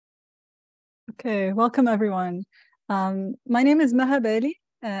Okay, welcome everyone. My name is Maha Beli,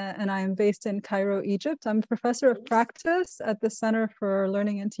 and I am based in Cairo, Egypt. I'm a professor of practice at the Center for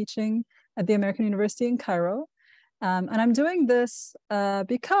Learning and Teaching at the American University in Cairo. And I'm doing this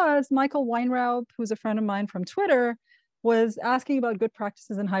because Michael Weinraub, who's a friend of mine from Twitter, was asking about good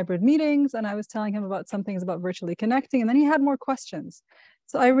practices in hybrid meetings, and I was telling him about some things about virtually connecting, and then he had more questions.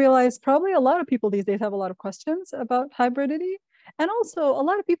 So I realized probably a lot of people these days have a lot of questions about hybridity. And also, a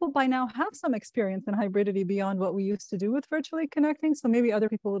lot of people by now have some experience in hybridity beyond what we used to do with virtually connecting. So maybe other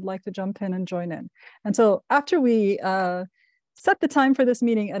people would like to jump in and join in. And so after we set the time for this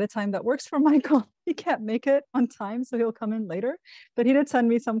meeting at a time that works for Michael, he can't make it on time, so he'll come in later. But he did send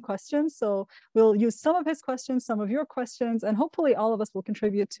me some questions. So we'll use some of his questions, some of your questions, and hopefully all of us will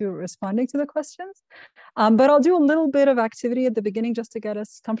contribute to responding to the questions. But I'll do a little bit of activity at the beginning just to get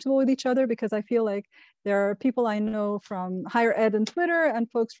us comfortable with each other, because I feel like there are people I know from higher ed and Twitter and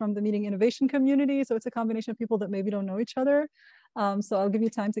folks from the meeting innovation community. So it's a combination of people that maybe don't know each other. So I'll give you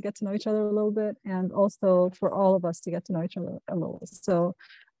time to get to know each other a little bit, and also for all of us to get to know each other a little. So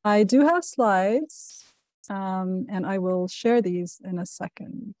I do have slides, and I will share these in a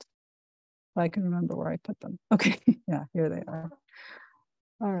second. If I can remember where I put them. Okay, yeah, here they are.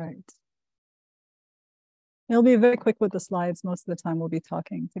 All right. It'll be very quick with the slides. Most of the time we'll be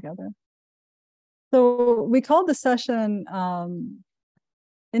talking together. So we called the session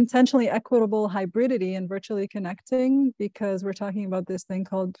intentionally equitable hybridity and virtually connecting, because we're talking about this thing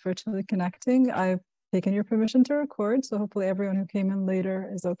called virtually connecting. I've taken your permission to record, so hopefully everyone who came in later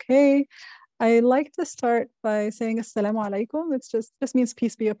is okay. I like to start by saying assalamu alaikum. It's just means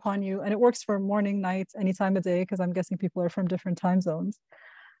peace be upon you, and it works for morning, night, any time of day, because I'm guessing people are from different time zones.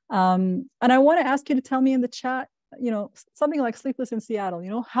 And I want to ask you to tell me in the chat, something like sleepless in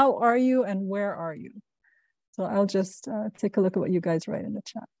Seattle, how are you and where are you? So I'll just take a look at what you guys write in the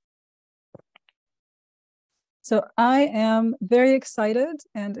chat. So I am very excited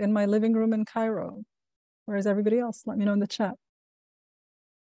and in my living room in Cairo. Where is everybody else? Let me know in the chat.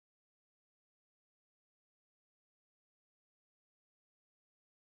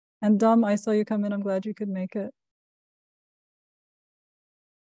 And Dom, I saw you come in. I'm glad you could make it.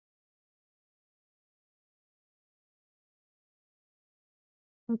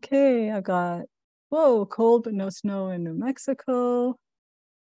 Okay, I've got, whoa, cold but no snow in New Mexico.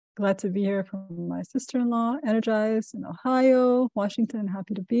 Glad to be here from my sister-in-law, energized in Ohio, Washington,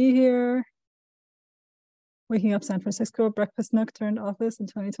 happy to be here. Waking up San Francisco, breakfast nook turned office in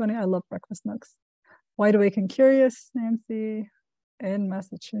 2020. I love breakfast nooks. Wide awake and curious, Nancy, in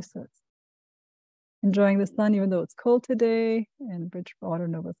Massachusetts. Enjoying the sun even though it's cold today in Bridgewater,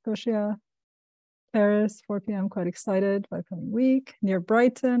 Nova Scotia. Paris, 4 p.m., quite excited by coming week. Near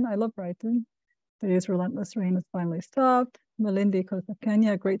Brighton, I love Brighton. Today's relentless rain has finally stopped. Malindi, coast of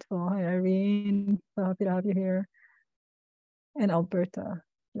Kenya, grateful. Hi, Irene. So happy to have you here. In Alberta.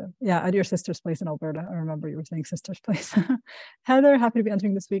 Yeah, at your sister's place in Alberta. I remember you were saying sister's place. Heather, happy to be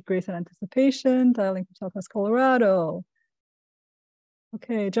entering this week. Grace and anticipation. Dialing from Southwest Colorado.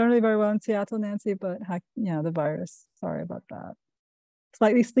 Okay, generally very well in Seattle, Nancy, but the virus. Sorry about that.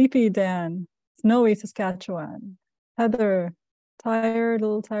 Slightly sleepy, Dan. Snowy, Saskatchewan. Heather, tired, a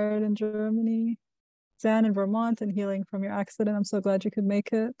little tired in Germany. Zan in Vermont and healing from your accident. I'm so glad you could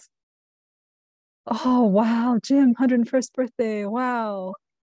make it. Oh, wow, Jim, 101st birthday. Wow.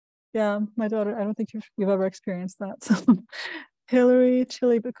 Yeah, my daughter, I don't think you've ever experienced that. So Hillary,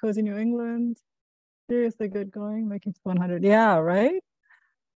 chilly but cozy New England. Seriously good going, making 100. Yeah, right?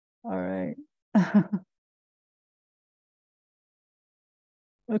 All right.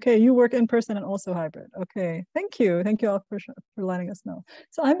 Okay, you work in person and also hybrid. Okay, thank you. Thank you all for letting us know.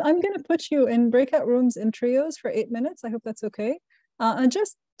 So I'm going to put you in breakout rooms in trios for 8 minutes. I hope that's okay. And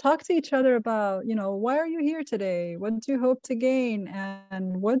just talk to each other about, why are you here today? What do you hope to gain?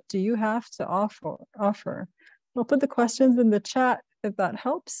 And what do you have to offer? I'll put the questions in the chat if that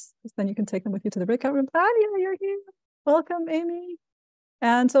helps, because then you can take them with you to the breakout room. Adia, you're here. Welcome, Amy.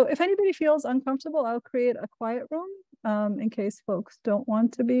 And so if anybody feels uncomfortable, I'll create a quiet room in case folks don't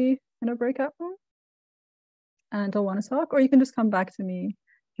want to be in a breakout room and don't want to talk, or you can just come back to me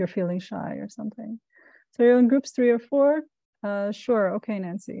if you're feeling shy or something. So you're in groups 3 or 4? Sure. Okay,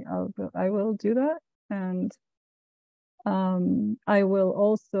 Nancy, I will do that. And I will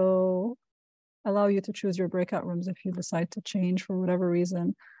also allow you to choose your breakout rooms if you decide to change for whatever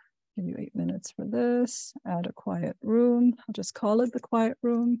reason. Give you 8 minutes for this. Add a quiet room. I'll just call it the quiet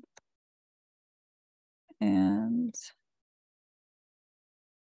room. And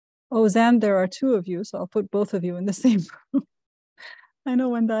oh, Zan, there are 2 of you, so I'll put both of you in the same room. I know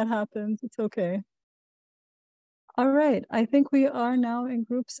when that happens, it's okay. All right, I think we are now in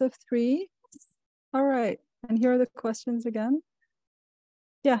groups of 3. All right. And here are the questions again.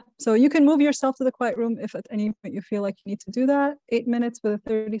 Yeah, so you can move yourself to the quiet room if at any point you feel like you need to do that. 8 minutes with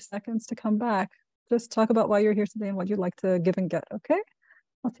 30 seconds to come back. Just talk about why you're here today and what you'd like to give and get, okay?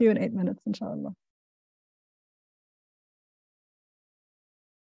 I'll see you in 8 minutes, inshallah.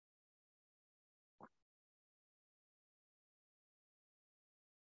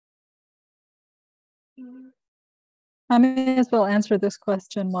 I may as well answer this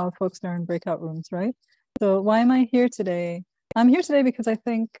question while folks are in breakout rooms, right? So why am I here today? I'm here today because I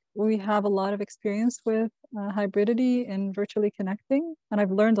think we have a lot of experience with hybridity and virtually connecting, and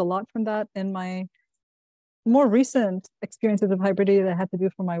I've learned a lot from that in my more recent experiences of hybridity that I had to do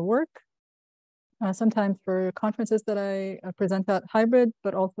for my work. Sometimes for conferences that I present at hybrid,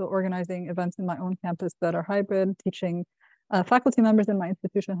 but also organizing events in my own campus that are hybrid, teaching faculty members in my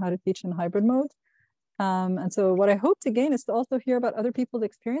institution how to teach in hybrid mode. And so what I hope to gain is to also hear about other people's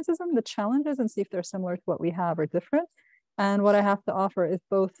experiences and the challenges and see if they're similar to what we have or different. And what I have to offer is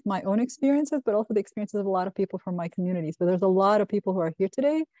both my own experiences, but also the experiences of a lot of people from my community. So there's a lot of people who are here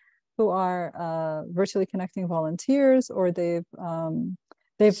today who are virtually connecting volunteers, or they've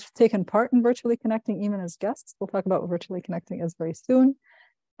taken part in virtually connecting even as guests. We'll talk about what virtually connecting is very soon.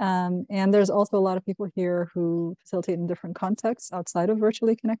 And there's also a lot of people here who facilitate in different contexts outside of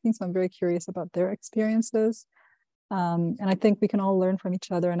virtually connecting. So I'm very curious about their experiences. And I think we can all learn from each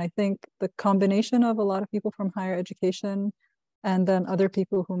other. And I think the combination of a lot of people from higher education and then other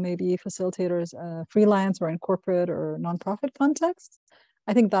people who may be facilitators, freelance or in corporate or nonprofit contexts,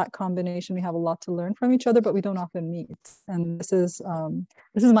 I think that combination, we have a lot to learn from each other, but we don't often meet. And this is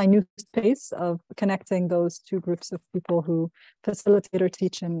my new space of connecting those two groups of people who facilitate or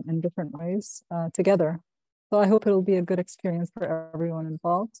teach in different ways together. So I hope it'll be a good experience for everyone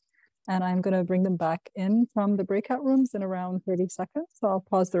involved. And I'm going to bring them back in from the breakout rooms in around 30 seconds. So I'll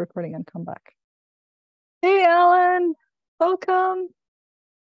pause the recording and come back. Hey, Alan, welcome.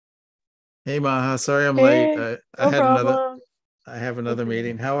 Hey Maha, sorry I'm Hey, late. no problem. I have another Okay.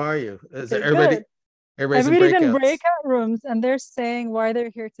 meeting. How are you? Is Okay, everybody good. everybody's in Everybody's in breakouts? breakout rooms and they're saying why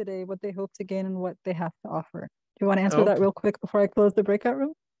they're here today, what they hope to gain, and what they have to offer. Do you want to answer that Okay. real quick before I close the breakout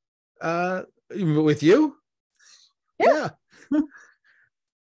room? Uh with you? Yeah. Yeah.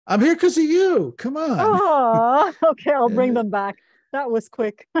 I'm here because of you. Come on. Oh, okay. I'll bring them back. That was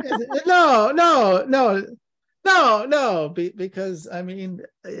quick. No, no, no, no. Because I mean,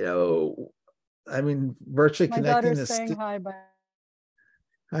 virtually My connecting daughter's this. saying hi, but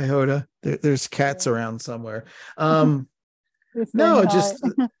Hi, Hoda. There's cats yeah. around somewhere. She's saying No, hi. just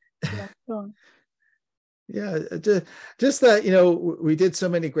Yeah, go on. Yeah, just that, we did so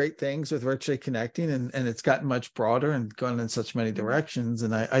many great things with virtually connecting, and it's gotten much broader and gone in such many directions.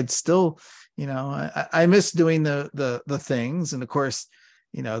 And I'd still, I miss doing the things. And of course,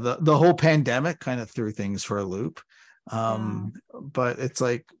 the whole pandemic kind of threw things for a loop. Yeah. But it's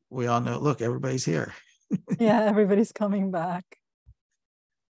like we all know, look, everybody's here. Yeah, everybody's coming back.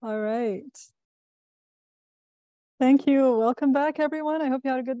 All right. Thank you. Welcome back, everyone. I hope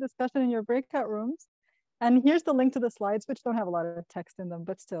you had a good discussion in your breakout rooms. And here's the link to the slides, which don't have a lot of text in them,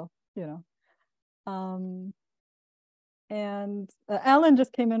 but still, And Alan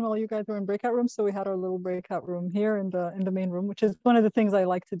just came in while you guys were in breakout rooms, so we had our little breakout room here in the main room, which is one of the things I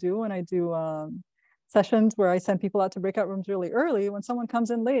like to do when I do sessions where I send people out to breakout rooms really early. When someone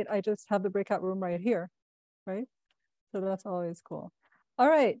comes in late, I just have the breakout room right here, right? So that's always cool. All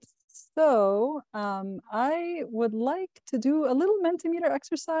right, so I would like to do a little Mentimeter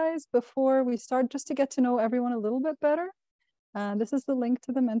exercise before we start, just to get to know everyone a little bit better. This is the link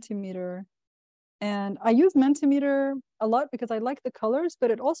to the Mentimeter. And I use Mentimeter a lot because I like the colors,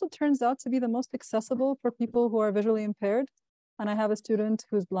 but it also turns out to be the most accessible for people who are visually impaired. And I have a student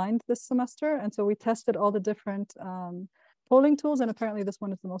who's blind this semester. And so we tested all the different polling tools, and apparently this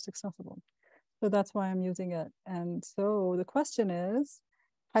one is the most accessible. So that's why I'm using it. And so the question is,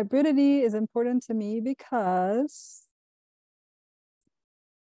 hybridity is important to me because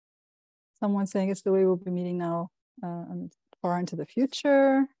someone's saying it's the way we'll be meeting now and far into the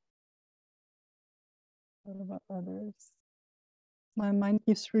future. What about others? My mind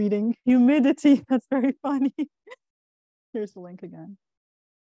keeps reading humidity. That's very funny. Here's the link again.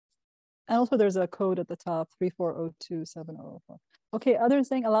 And also there's a code at the top, 34027004. Okay, others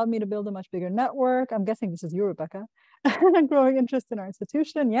saying allowed me to build a much bigger network. I'm guessing this is you, Rebecca. Growing interest in our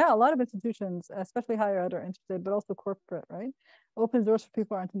institution. Yeah, a lot of institutions, especially higher ed, are interested, but also corporate, right? Opens doors for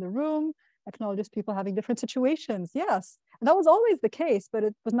people who aren't in the room, acknowledges people having different situations. Yes, and that was always the case, but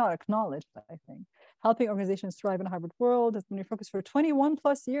it was not acknowledged, I think. Helping organizations thrive in a hybrid world has been your focus for 21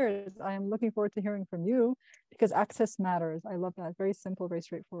 plus years. I am looking forward to hearing from you because access matters. I love that. Very simple, very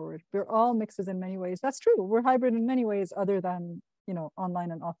straightforward. We're all mixes in many ways. That's true. We're hybrid in many ways other than,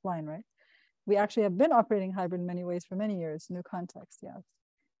 online and offline, right? We actually have been operating hybrid in many ways for many years. New context, yes.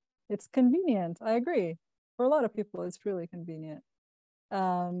 It's convenient. I agree. For a lot of people, it's really convenient.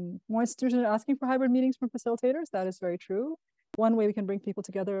 More institutions are asking for hybrid meetings from facilitators. That is very true. One way we can bring people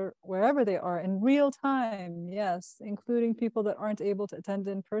together wherever they are in real time, yes, including people that aren't able to attend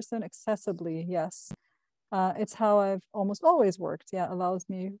in person accessibly, yes. It's how I've almost always worked. Yeah, allows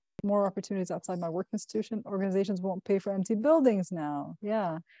me more opportunities outside my work institution. Organizations won't pay for empty buildings now.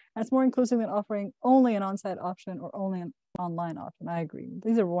 Yeah, and it's more inclusive than offering only an on-site option or only an online option. I agree.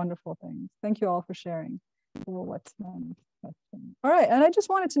 These are wonderful things. Thank you all for sharing. What's question? All right, and I just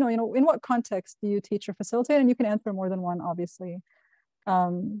wanted to know, in what context do you teach or facilitate? And you can answer more than one, obviously.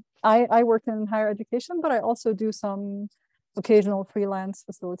 I work in higher education, but I also do some occasional freelance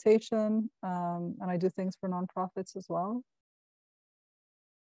facilitation, and I do things for nonprofits as well.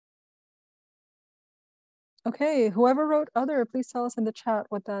 Okay, whoever wrote other, please tell us in the chat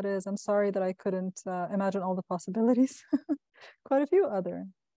what that is. I'm sorry that I couldn't imagine all the possibilities. Quite a few other.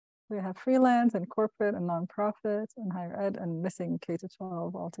 We have freelance and corporate and nonprofit and higher ed and missing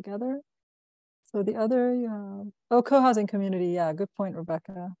K-12 altogether. So the other, co-housing community. Yeah, good point,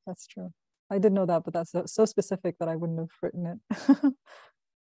 Rebecca. That's true. I did know that, but that's so specific that I wouldn't have written it,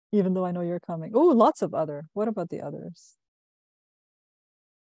 even though I know you're coming. Oh, lots of other. What about the others?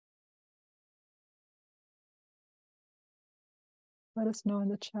 Let us know in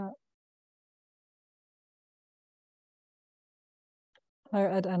the chat. Higher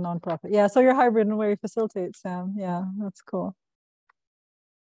ed and nonprofit. Yeah, so you're hybrid in where you facilitate, Sam. Yeah, that's cool.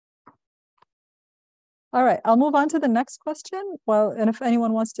 All right, I'll move on to the next question. Well, and if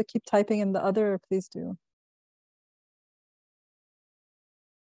anyone wants to keep typing in the other, please do.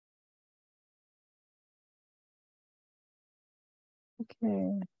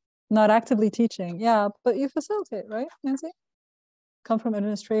 Okay, not actively teaching. Yeah, but you facilitate, right, Nancy? Come from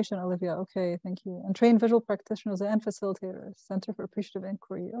administration, Olivia. Okay, thank you. And trained visual practitioners and facilitators. Center for Appreciative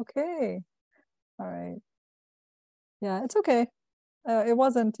Inquiry. Okay, all right. Yeah, it's okay. It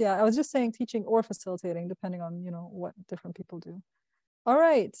wasn't, yeah, I was just saying teaching or facilitating, depending on, what different people do. All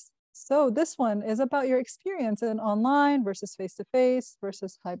right, so this one is about your experience in online versus face-to-face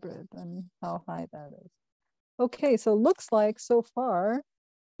versus hybrid and how high that is. Okay, so looks like so far,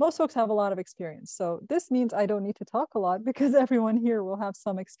 most folks have a lot of experience. So this means I don't need to talk a lot because everyone here will have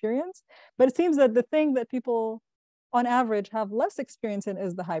some experience. But it seems that the thing that people on average have less experience in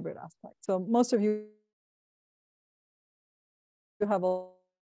is the hybrid aspect. So most of you have a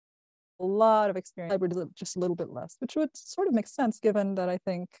lot of experience. Hybrid is just a little bit less, which would sort of make sense given that I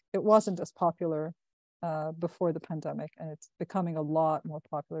think it wasn't as popular before the pandemic, and it's becoming a lot more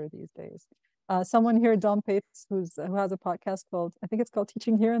popular these days. Someone here, Dom Pates, who has a podcast called, I think it's called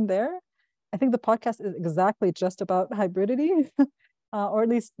Teaching Here and There. I think the podcast is exactly just about hybridity, or at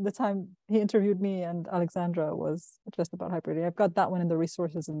least the time he interviewed me and Alexandra was just about hybridity. I've got that one in the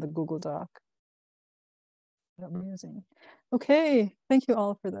resources in the Google Doc that I'm using. Okay, thank you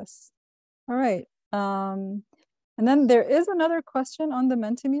all for this. All right. And then there is another question on the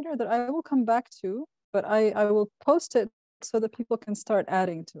Mentimeter that I will come back to, but I will post it so that people can start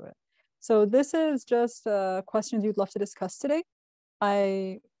adding to it. So this is just questions you'd love to discuss today.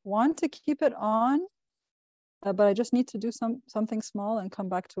 I want to keep it on, but I just need to do something small and come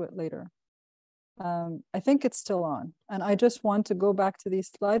back to it later. I think it's still on, and I just want to go back to these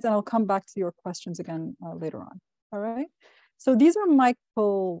slides, and I'll come back to your questions again later on. All right. So these are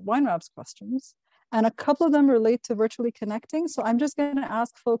Michael Weinraub's questions, and a couple of them relate to virtually connecting. So I'm just going to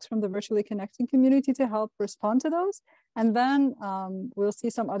ask folks from the virtually connecting community to help respond to those. And then we'll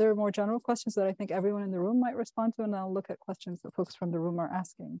see some other more general questions that I think everyone in the room might respond to, and I'll look at questions that folks from the room are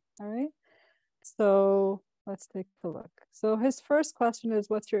asking. All right. So let's take a look. So his first question is,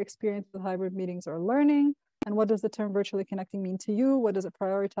 what's your experience with hybrid meetings or learning? And what does the term virtually connecting mean to you? What does it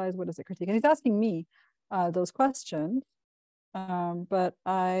prioritize? What does it critique? And he's asking me those questions. But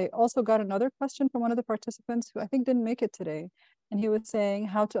I also got another question from one of the participants who I think didn't make it today. And he was saying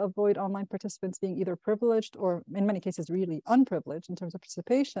how to avoid online participants being either privileged or in many cases really unprivileged in terms of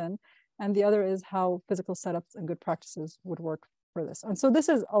participation. And the other is how physical setups and good practices would work for this. And so this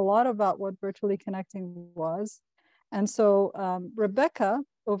is a lot about what virtually connecting was. And so Rebecca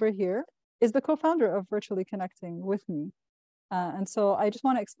over here is the co-founder of Virtually Connecting with me. And so I just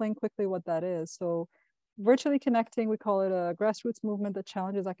want to explain quickly what that is. So Virtually Connecting, we call it a grassroots movement that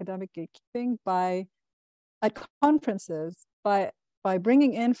challenges academic gatekeeping at conferences by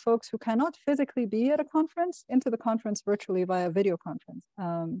bringing in folks who cannot physically be at a conference into the conference virtually via video conference.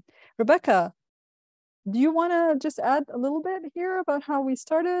 Rebecca, do you want to just add a little bit here about how we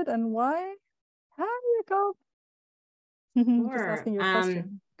started and why? How you go? Sure. Just asking your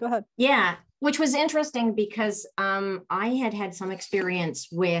question. Go ahead. Yeah, which was interesting because I had some experience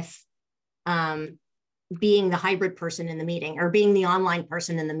with being the hybrid person in the meeting, or being the online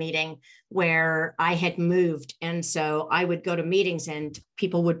person in the meeting, where I had moved. And so I would go to meetings and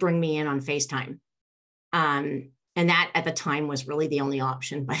people would bring me in on FaceTime. And that at the time was really the only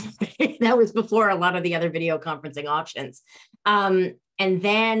option, by the way. That was before a lot of the other video conferencing options. And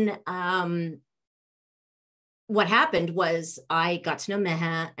then what happened was I got to know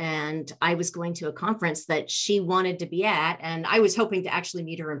Meha, and I was going to a conference that she wanted to be at. And I was hoping to actually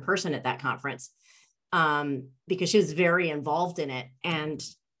meet her in person at that conference, because she was very involved in it. And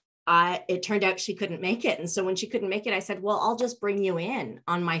it turned out she couldn't make it. And so when she couldn't make it, I said, well, I'll just bring you in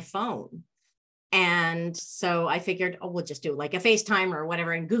on my phone. And so I figured, oh, we'll just do like a FaceTime or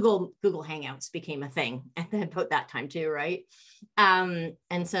whatever. And Google Hangouts became a thing at about that time too, right? And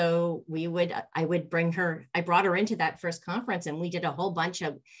so I brought her into that first conference, and we did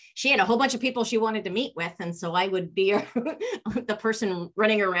she had a whole bunch of people she wanted to meet with. And so I would be the person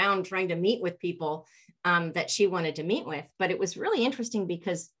running around trying to meet with people that she wanted to meet with. But it was really interesting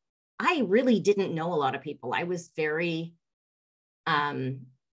because I really didn't know a lot of people. I was very, I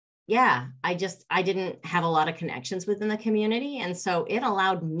didn't have a lot of connections within the community. And so it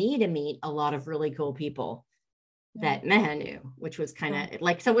allowed me to meet a lot of really cool people that Meha knew, which was kind of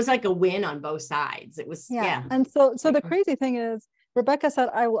like, so it was like a win on both sides. It was, yeah. And so the crazy thing is, Rebecca said,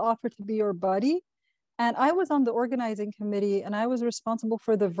 I will offer to be your buddy. And I was on the organizing committee, and I was responsible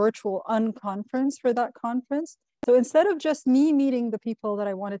for the virtual unconference for that conference. So instead of just me meeting the people that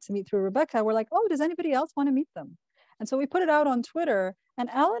I wanted to meet through Rebecca, we're like, oh, does anybody else want to meet them? And so we put it out on Twitter. And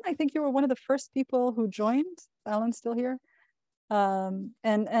Alan, I think you were one of the first people who joined. Alan's still here.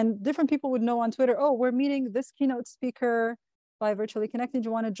 And different people would know on Twitter, oh, we're meeting this keynote speaker by Virtually Connecting. Do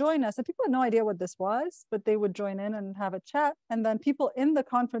you want to join us? And people had no idea what this was, but they would join in and have a chat. And then people in the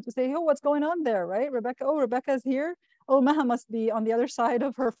conference would say, oh, what's going on there, right? Rebecca, oh, Rebecca's here. Oh, Meha must be on the other side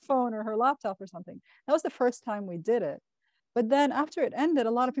of her phone or her laptop or something. That was the first time we did it. But then after it ended,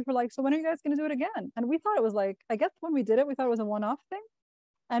 a lot of people were like, so when are you guys going to do it again? And we thought it was like, I guess when we did it, we thought it was a one-off thing.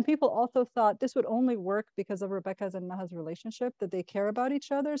 And people also thought this would only work because of Rebecca's and Meha's relationship, that they care about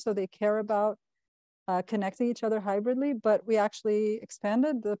each other. So they care about connecting each other hybridly. But we actually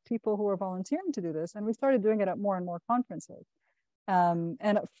expanded the people who were volunteering to do this. And we started doing it at more and more conferences. And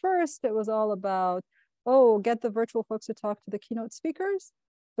at first it was all about, oh, get the virtual folks to talk to the keynote speakers.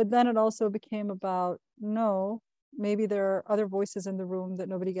 But then it also became about, no, maybe there are other voices in the room that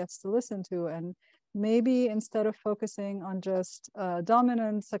nobody gets to listen to. And maybe instead of focusing on just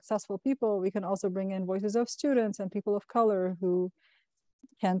dominant, successful people, we can also bring in voices of students and people of color who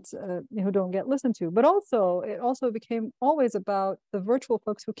don't get listened to. But also, it also became always about the virtual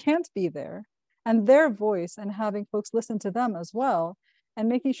folks who can't be there and their voice, and having folks listen to them as well, and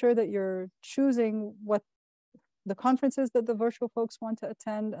making sure that you're choosing what the conferences that the virtual folks want to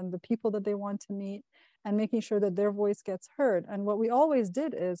attend and the people that they want to meet, and making sure that their voice gets heard. And what we always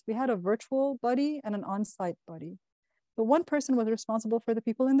did is we had a virtual buddy and an on-site buddy. So one person was responsible for the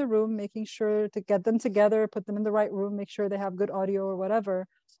people in the room, making sure to get them together, put them in the right room, make sure they have good audio or whatever.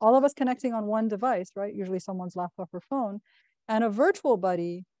 All of us connecting on one device, right? Usually someone's laptop or phone. And a virtual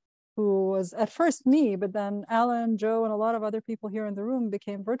buddy who was at first me, but then Alan, Joe, and a lot of other people here in the room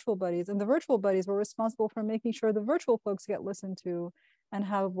became virtual buddies. And the virtual buddies were responsible for making sure the virtual folks get listened to and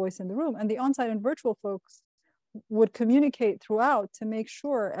have a voice in the room. And the on-site and virtual folks would communicate throughout to make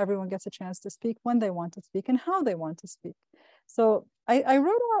sure everyone gets a chance to speak when they want to speak and how they want to speak. So I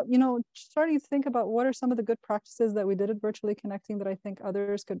wrote out, starting to think about what are some of the good practices that we did at Virtually Connecting that I think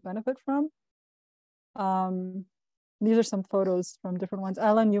others could benefit from. These are some photos from different ones.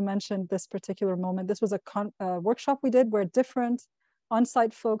 Alan, you mentioned this particular moment. This was a workshop we did where different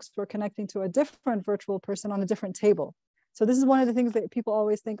on-site folks were connecting to a different virtual person on a different table. So this is one of the things that people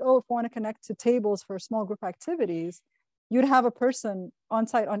always think, oh, if we want to connect to tables for small group activities, you'd have a person on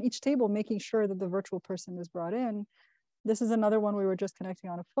site on each table making sure that the virtual person is brought in. This is another one we were just connecting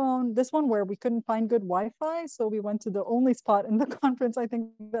on a phone. This one where we couldn't find good Wi-Fi. So we went to the only spot in the conference, I think,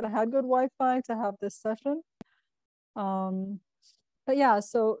 that had good Wi-Fi to have this session. But yeah,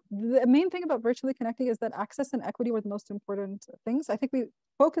 so the main thing about virtually connecting is that access and equity were the most important things. I think we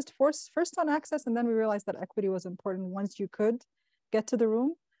focused first on access, and then we realized that equity was important once you could get to the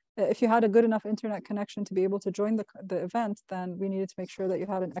room. If you had a good enough internet connection to be able to join the event, then we needed to make sure that you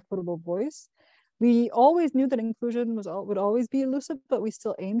had an equitable voice. We always knew that inclusion would always be elusive, but we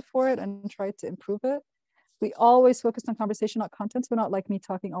still aimed for it and tried to improve it. We always focused on conversation, not content, so not like me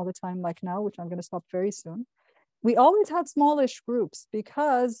talking all the time like now, which I'm going to stop very soon. We always had smallish groups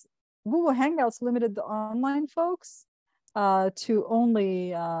because Google Hangouts limited the online folks to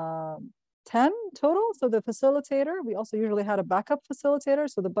only 10 total. So the facilitator, we also usually had a backup facilitator.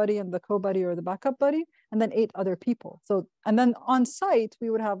 So the buddy and the co-buddy or the backup buddy, and then 8 other people. So, and then on site, we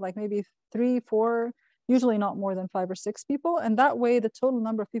would have like maybe 3, 4, usually not more than 5 or 6 people. And that way the total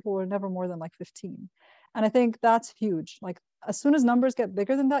number of people were never more than like 15. And I think that's huge. Like as soon as numbers get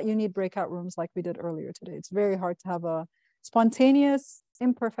bigger than that, you need breakout rooms like we did earlier today. It's very hard to have a spontaneous,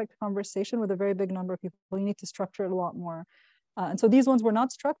 imperfect conversation with a very big number of people. You need to structure it a lot more. And so these ones were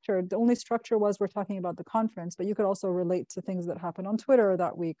not structured. The only structure was we're talking about the conference, but you could also relate to things that happened on Twitter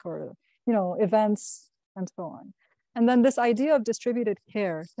that week or, you know, events and so on. And then this idea of distributed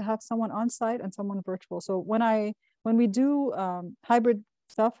care, to have someone on site and someone virtual. So when we do hybrid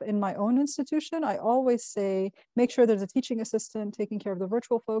stuff in my own institution, I always say, make sure there's a teaching assistant taking care of the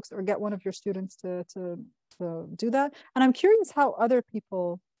virtual folks, or get one of your students to do that. And I'm curious how other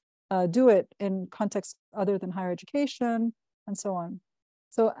people do it in contexts other than higher education and so on.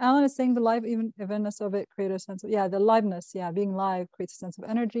 So Alan is saying the live eventness of it created a sense of, yeah, the liveness, yeah, being live creates a sense of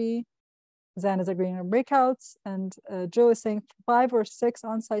energy. Zan is agreeing on breakouts, and Joe is saying 5 or 6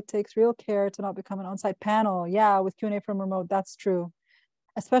 on-site takes real care to not become an on-site panel. Yeah, with Q&A from remote, that's true.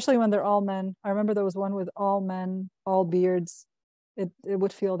 Especially when they're all men. I remember there was one with all men, all beards. It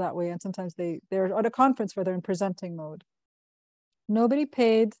would feel that way. And sometimes they're at a conference where they're in presenting mode. Nobody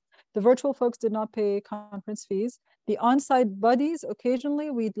paid. The virtual folks did not pay conference fees. The on-site buddies,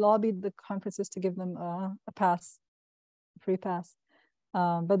 occasionally we lobbied the conferences to give them a pass, a free pass.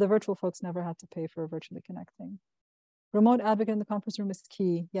 But the virtual folks never had to pay for virtually connecting. Remote advocate in the conference room is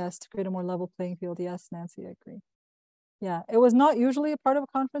key. Yes, to create a more level playing field. Yes, Nancy, I agree. Yeah, it was not usually a part of a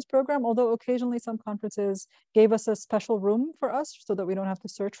conference program, although occasionally some conferences gave us a special room for us so that we don't have to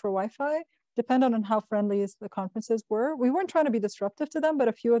search for Wi-Fi, depending on how friendly the conferences were. We weren't trying to be disruptive to them, but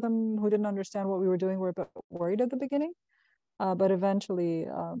a few of them who didn't understand what we were doing were a bit worried at the beginning. But eventually,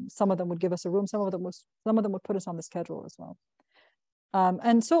 some of them would give us a room. Some of them would put us on the schedule as well.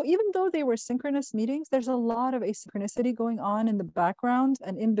 And so even though they were synchronous meetings, there's a lot of asynchronicity going on in the background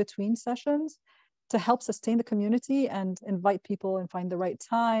and in between sessions to help sustain the community and invite people and find the right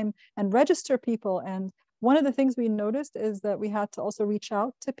time and register people. And one of the things we noticed is that we had to also reach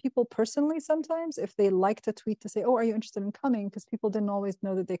out to people personally sometimes if they liked a tweet to say, oh, are you interested in coming? Because people didn't always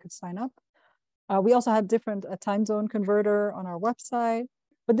know that they could sign up. We also had different time zone converter on our website.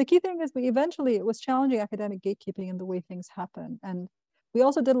 But the key thing is it was challenging academic gatekeeping in the way things happen. And we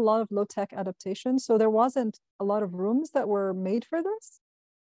also did a lot of low-tech adaptations. So there wasn't a lot of rooms that were made for this.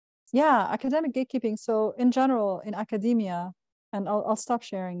 Yeah, academic gatekeeping. So in general, in academia, and I'll stop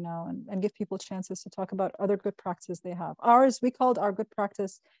sharing now and give people chances to talk about other good practices they have. We called our good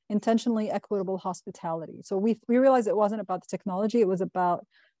practice intentionally equitable hospitality. So we realized it wasn't about the technology, it was about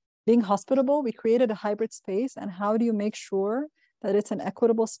being hospitable. We created a hybrid space, and how do you make sure that it's an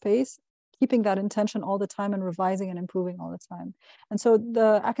equitable space, keeping that intention all the time and revising and improving all the time. And so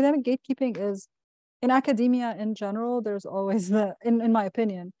the academic gatekeeping is, in academia in general, there's always in my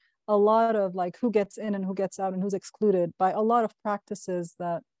opinion, a lot of like who gets in and who gets out and who's excluded by a lot of practices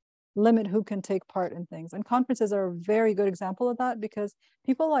that limit who can take part in things. And conferences are a very good example of that, because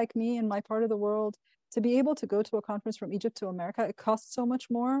people like me in my part of the world, to be able to go to a conference from Egypt to America, it costs so much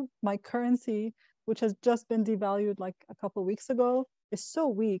more. My currency, which has just been devalued like a couple of weeks ago, is so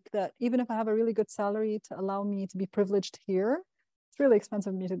weak that even if I have a really good salary to allow me to be privileged here, it's really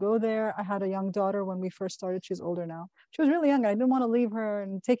expensive for me to go there. I had a young daughter when we first started. She's older now. She was really young. I didn't want to leave her,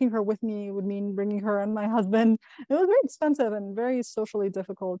 and taking her with me would mean bringing her and my husband. It was very expensive and very socially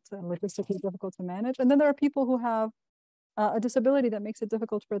difficult and logistically difficult to manage. And then there are people who have a disability that makes it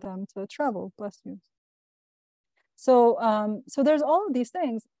difficult for them to travel. Bless you. So, so there's all of these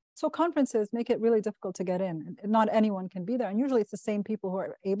things. So conferences make it really difficult to get in, and not anyone can be there. And usually it's the same people who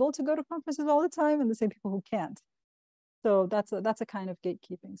are able to go to conferences all the time and the same people who can't. So that's a kind of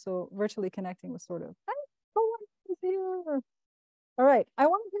gatekeeping. So virtually connecting was sort of, here. All right, I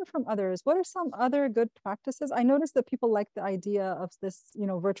want to hear from others. What are some other good practices? I noticed that people like the idea of this,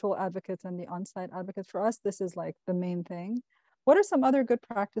 virtual advocates and the on-site advocates. For us, this is like the main thing. What are some other good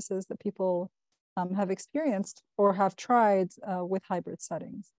practices that people have experienced or have tried with hybrid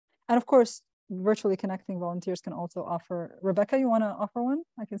settings. And of course, virtually connecting volunteers can also offer. Rebecca, you want to offer one?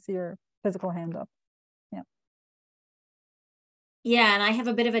 I can see your physical hand up. Yeah. Yeah, and I have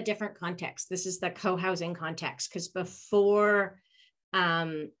a bit of a different context. This is the co-housing context, because before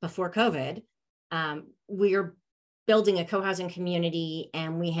COVID, we were building a co-housing community,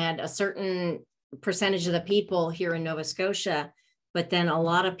 and we had a certain percentage of the people here in Nova Scotia, but then a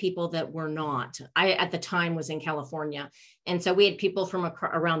lot of people that were not. I, at the time, was in California. And so we had people from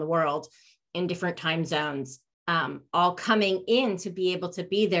around the world in different time zones, all coming in to be able to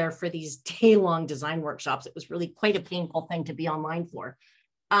be there for these day-long design workshops. It was really quite a painful thing to be online for.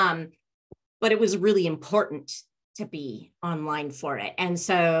 But it was really important to be online for it. And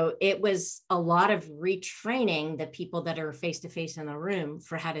so it was a lot of retraining the people that are face-to-face in the room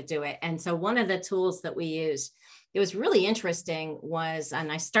for how to do it. And so one of the tools that we used, it was really interesting, was,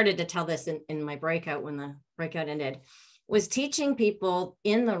 and I started to tell this in my breakout when the breakout ended, was teaching people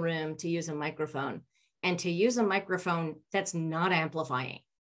in the room to use a microphone, and to use a microphone that's not amplifying,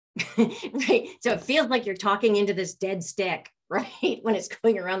 right? So it feels like you're talking into this dead stick, right, when it's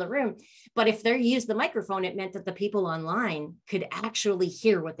going around the room. But if they used the microphone, it meant that the people online could actually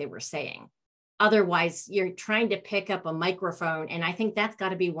hear what they were saying. Otherwise, you're trying to pick up a microphone. And I think that's got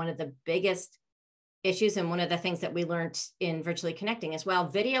to be one of the biggest issues, and one of the things that we learned in virtually connecting as well.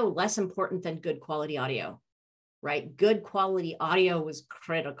 Video less important than good quality audio, right? Good quality audio was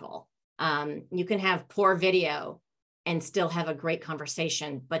critical. You can have poor video and still have a great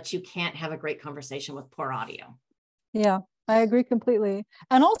conversation, but you can't have a great conversation with poor audio. Yeah, I agree completely.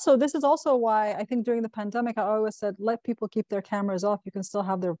 And also, this is also why I think during the pandemic, I always said, let people keep their cameras off. You can still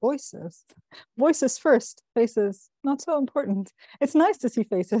have their voices. Voices first, faces, not so important. It's nice to see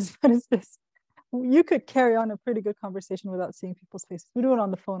faces, but it's just, you could carry on a pretty good conversation without seeing people's faces. We do it on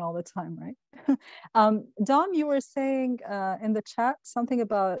the phone all the time, right? Dom, you were saying in the chat something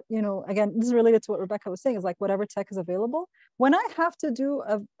about, again, this is related to what Rebecca was saying, is like whatever tech is available. When I have to do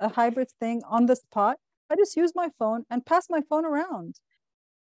a hybrid thing on the spot, I just use my phone and pass my phone around.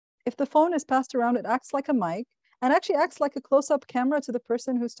 If the phone is passed around, it acts like a mic and actually acts like a close-up camera to the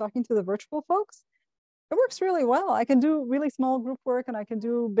person who's talking to the virtual folks. It works really well. I can do really small group work and I can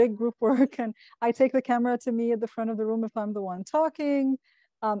do big group work, and I take the camera to me at the front of the room if I'm the one talking,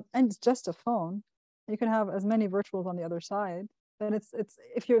 and it's just a phone. You can have as many virtuals on the other side. Then it's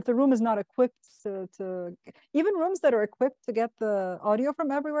if the room is not equipped to even rooms that are equipped to get the audio from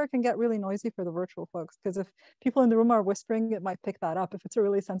everywhere can get really noisy for the virtual folks, because if people in the room are whispering, it might pick that up if it's a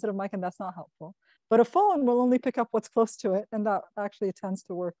really sensitive mic, and that's not helpful. But a phone will only pick up what's close to it, and that actually tends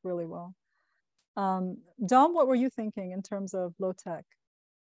to work really well. Dom, what were you thinking in terms of low tech?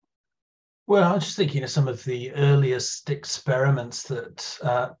 Well, I was just thinking of some of the earliest experiments that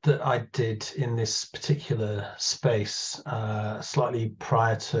I did in this particular space, slightly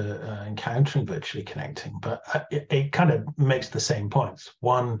prior to encountering virtually connecting. But it kind of makes the same points.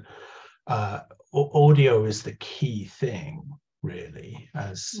 One, audio is the key thing, really,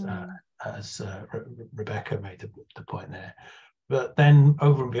 as Rebecca made the point there. But then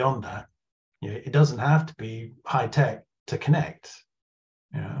over and beyond that, it doesn't have to be high tech to connect.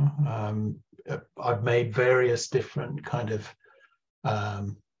 I've made various different kind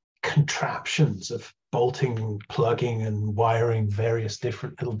of contraptions of bolting and plugging and wiring various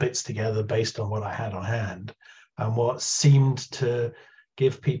different little bits together based on what I had on hand and what seemed to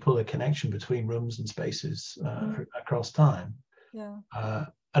give people a connection between rooms and spaces across time. Yeah.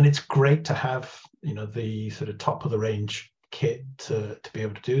 And it's great to have, the sort of top of the range kit to be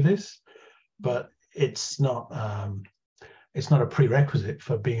able to do this. But it's not a prerequisite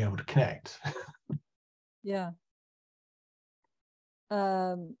for being able to connect. Yeah.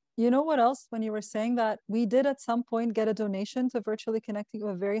 You know what else? When you were saying that, we did at some point get a donation to virtually connecting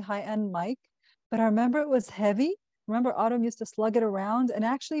a very high-end mic, but I remember it was heavy. Remember, Autumn used to slug it around, and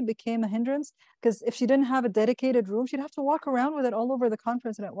actually became a hindrance, because if she didn't have a dedicated room, she'd have to walk around with it all over the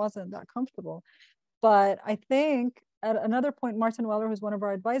conference, and it wasn't that comfortable. But I think at another point, Martin Weller, who's one of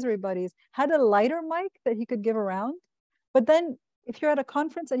our advisory buddies, had a lighter mic that he could give around. But then if you're at a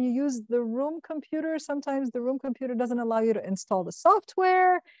conference and you use the room computer, sometimes the room computer doesn't allow you to install the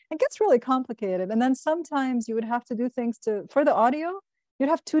software. It gets really complicated. And then sometimes you would have to do things for the audio, you'd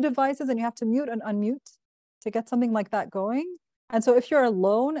have two devices and you have to mute and unmute to get something like that going. And so if you're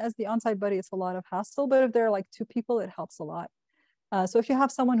alone as the on-site buddy, it's a lot of hassle. But if there are like two people, it helps a lot. So if you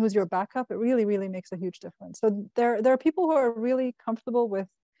have someone who's your backup, it really, really makes a huge difference. So there are people who are really comfortable with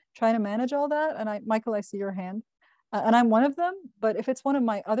trying to manage all that. And Michael, I see your hand. And I'm one of them, but if it's one of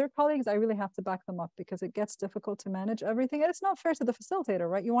my other colleagues, I really have to back them up because it gets difficult to manage everything. And it's not fair to the facilitator,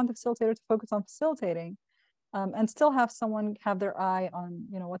 right? You want the facilitator to focus on facilitating, and still have someone have their eye on,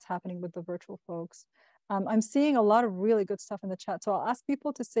 what's happening with the virtual folks. I'm seeing a lot of really good stuff in the chat. So I'll ask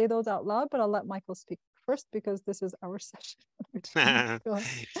people to say those out loud, but I'll let Michael speak first because this is our session.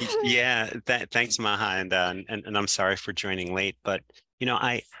 Yeah, thanks, Maha, and I'm sorry for joining late, but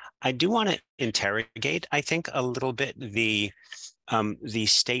I do want to interrogate, I think, a little bit the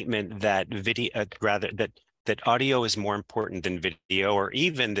statement that that audio is more important than video, or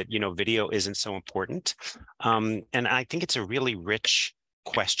even that video isn't so important. And I think it's a really rich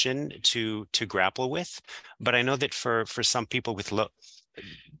question to grapple with. But I know that for some people with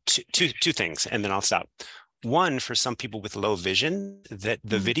two things, and then I'll stop. One, for some people with low vision, that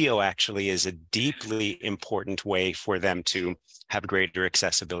the video actually is a deeply important way for them to have greater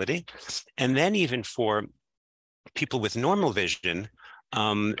accessibility. And then even for people with normal vision,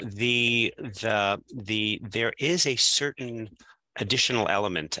 there is a certain additional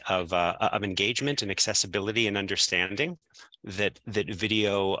element of engagement and accessibility and understanding that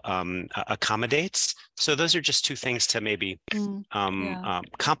video accommodates. So those are just two things to maybe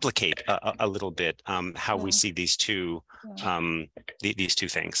complicate a little bit how we see these two these two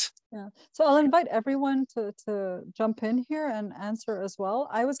things. Yeah. So I'll invite everyone to jump in here and answer as well.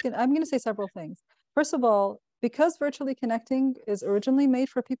 I'm going to say several things. First of all, because virtually connecting is originally made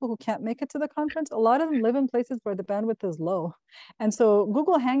for people who can't make it to the conference, a lot of them live in places where the bandwidth is low. And so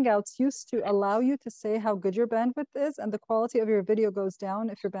Google Hangouts used to allow you to say how good your bandwidth is, and the quality of your video goes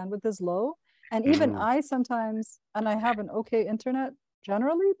down if your bandwidth is low. And even I sometimes, and I have an okay internet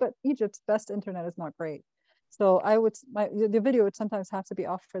generally, but Egypt's best internet is not great. So the video would sometimes have to be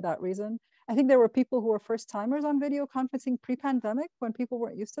off for that reason. I think there were people who were first timers on video conferencing pre-pandemic when people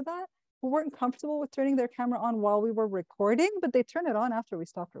weren't used to that, who weren't comfortable with turning their camera on while we were recording, but they turn it on after we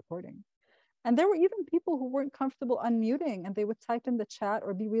stopped recording. And there were even people who weren't comfortable unmuting, and they would type in the chat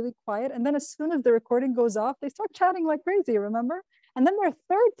or be really quiet. And then as soon as the recording goes off, they start chatting like crazy, remember? And then their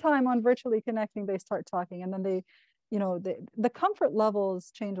third time on virtually connecting, they start talking. And then the comfort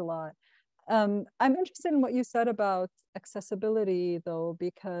levels change a lot. I'm interested in what you said about accessibility though,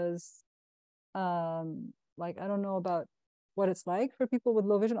 because I don't know about what it's like for people with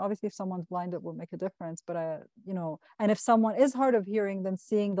low vision. Obviously, if someone's blind, it will make a difference. But and if someone is hard of hearing, then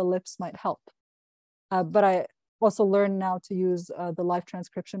seeing the lips might help. But I also learned now to use the live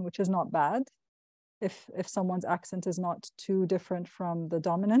transcription, which is not bad if someone's accent is not too different from the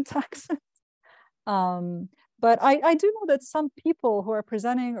dominant accent. But I do know that some people who are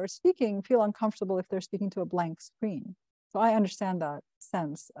presenting or speaking feel uncomfortable if they're speaking to a blank screen. So I understand that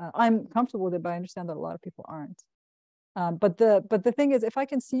sense. I'm comfortable with it, but I understand that a lot of people aren't. But the thing is, if I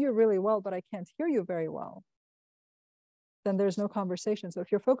can see you really well, but I can't hear you very well, then there's no conversation. So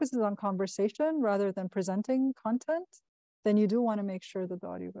if your focus is on conversation rather than presenting content, then you do want to make sure that the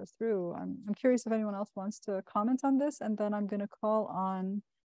audio goes through. I'm curious if anyone else wants to comment on this, and then I'm going to call on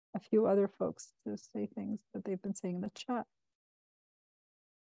a few other folks to say things that they've been saying in the chat.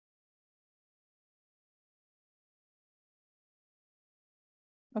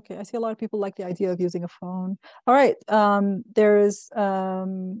 Okay, I see a lot of people like the idea of using a phone. All right, there's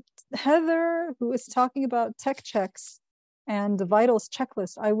Heather, who is talking about tech checks and the vitals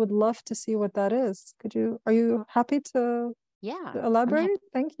checklist. I would love to see what that is. Are you happy to elaborate?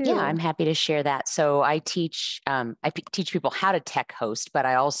 Thank you. Yeah, I'm happy to share that. So I teach people how to tech host, but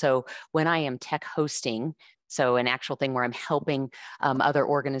I also, when I am tech hosting, so an actual thing where I'm helping other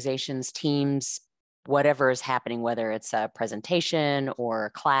organizations, teams, whatever is happening, whether it's a presentation or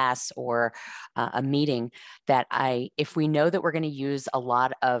a class or a meeting, that if we know that we're going to use a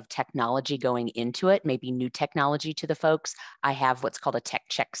lot of technology going into it, maybe new technology to the folks, I have what's called a tech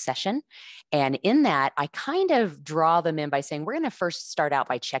check session. And in that, I kind of draw them in by saying, we're going to first start out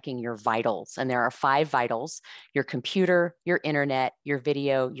by checking your vitals. And there are 5 vitals: your computer, your internet, your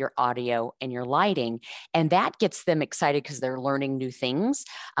video, your audio, and your lighting. And that gets them excited because they're learning new things.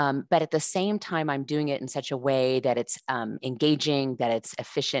 But at the same time, I'm doing it in such a way that it's engaging, that it's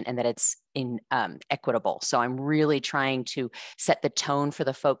efficient, and that it's equitable. So I'm really trying to set the tone for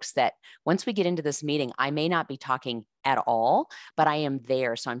the folks that once we get into this meeting, I may not be talking at all, but I am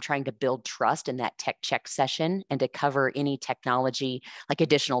there. So I'm trying to build trust in that tech check session and to cover any technology, like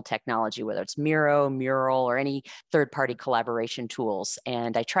additional technology, whether it's Miro, Mural, or any third-party collaboration tools.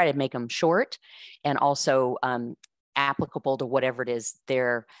 And I try to make them short and also applicable to whatever it is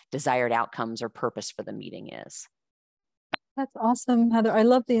their desired outcomes or purpose for the meeting is. That's awesome, Heather. I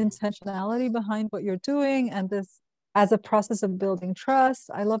love the intentionality behind what you're doing and this as a process of building trust.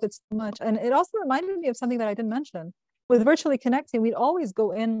 I love it so much. And it also reminded me of something that I didn't mention. With virtually connecting, we'd always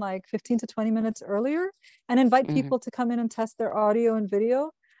go in like 15 to 20 minutes earlier and invite people to come in and test their audio and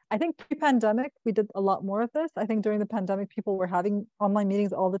video. I think pre-pandemic, we did a lot more of this. I think during the pandemic, people were having online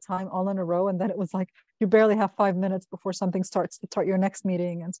meetings all the time, all in a row. And then it was like, you barely have 5 minutes before something starts to start your next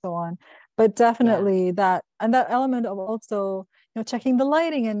meeting and so on. But definitely that element of also, checking the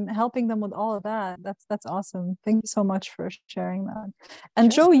lighting and helping them with all of that. That's awesome. Thank you so much for sharing that.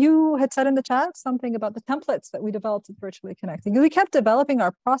 And Sure. Joe, you had said in the chat something about the templates that we developed at Virtually Connecting. We kept developing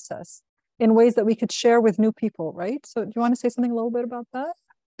our process in ways that we could share with new people, right? So do you want to say something a little bit about that?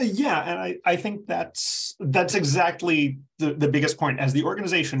 Yeah, and I think that's exactly the biggest point. As the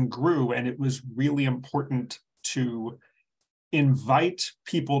organization grew, and it was really important to invite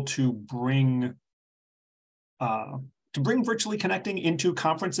people to bring Virtually Connecting into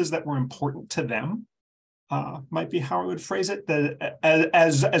conferences that were important to them, might be how I would phrase it.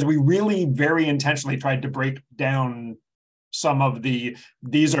 As we really very intentionally tried to break down some of the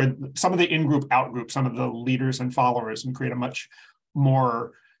in-group, out-group, some of the leaders and followers, and create a much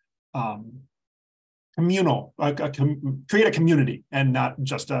more communal, create a community and not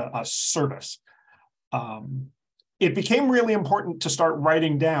just a service. It became really important to start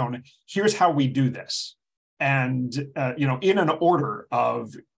writing down, here's how we do this. And, in an order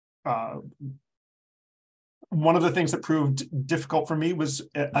of, one of the things that proved difficult for me was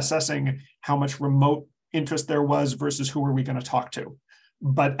assessing how much remote interest there was versus who are we going to talk to.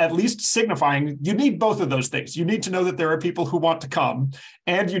 But at least signifying, you need both of those things. You need to know that there are people who want to come,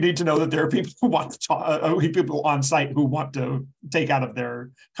 and you need to know that there are people who want to talk, people on site who want to take out of their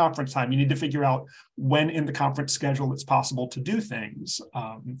conference time. You need to figure out when in the conference schedule it's possible to do things.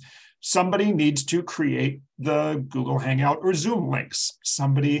 Somebody needs to create the Google Hangout or Zoom links.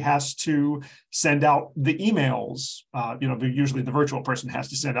 Somebody has to send out the emails. Usually the virtual person has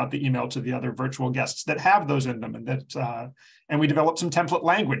to send out the email to the other virtual guests that have those in them, and we developed some template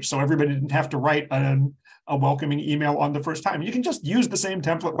language so everybody didn't have to write a welcoming email on the first time. You can just use the same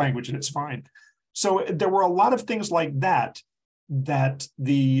template language and it's fine. So there were a lot of things like that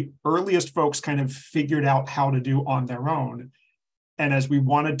the earliest folks kind of figured out how to do on their own. And as we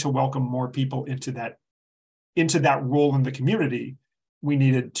wanted to welcome more people into that role in the community, we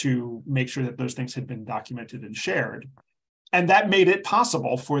needed to make sure that those things had been documented and shared. And that made it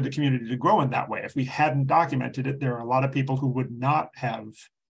possible for the community to grow in that way. If we hadn't documented it, there are a lot of people who would not have,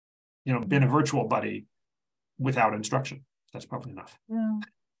 been a virtual buddy without instruction. That's probably enough. Yeah.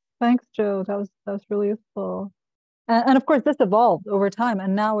 Thanks, Joe. That was really useful. And of course, this evolved over time,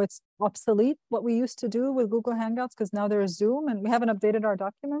 and now it's obsolete what we used to do with Google Hangouts, because now there's Zoom, and we haven't updated our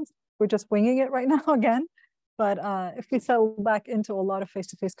documents. We're just winging it right now again. But if we settle back into a lot of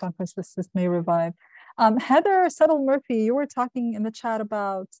face-to-face conferences, this may revive. Heather Settle Murphy, you were talking in the chat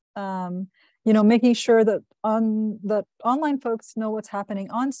about making sure that online folks know what's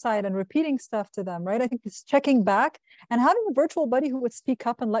happening on site and repeating stuff to them, right? I think it's checking back and having a virtual buddy who would speak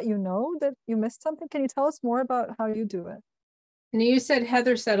up and let you know that you missed something. Can you tell us more about how you do it? And you said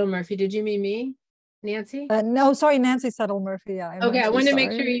Heather Settle Murphy. Did you mean me, Nancy? No, sorry, Nancy Settle Murphy. Yeah. Okay, I wanted to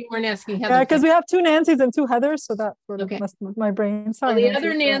make sure you weren't asking Heather. Yeah, because we have two Nancys and two Heathers, so that sort of messed with my brain. Sorry. Well, the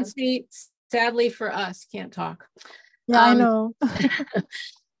other Nancy, sadly for us, can't talk. Yeah, I know.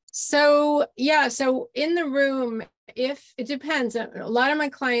 So in the room, if it depends, a lot of my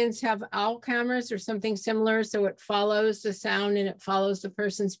clients have owl cameras or something similar, so it follows the sound and it follows the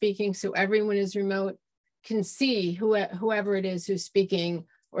person speaking, so everyone is remote can see whoever it is who's speaking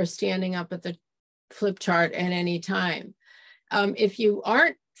or standing up at the flip chart at any time. If you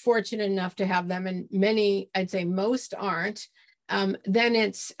aren't fortunate enough to have them, and many, I'd say most aren't, then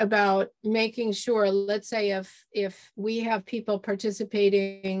it's about making sure, let's say if we have people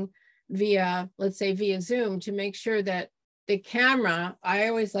participating via, let's say via Zoom, to make sure that the camera, I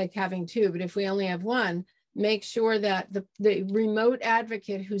always like having two, but if we only have one, make sure that the remote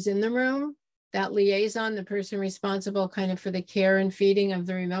advocate who's in the room, that liaison, the person responsible kind of for the care and feeding of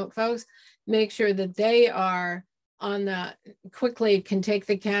the remote folks, make sure that they are quickly can take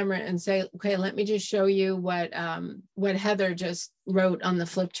the camera and say, okay, let me just show you what Heather just wrote on the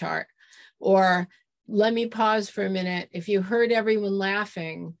flip chart. Or let me pause for a minute. If you heard everyone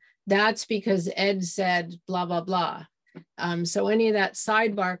laughing, that's because Ed said blah, blah, blah. So any of that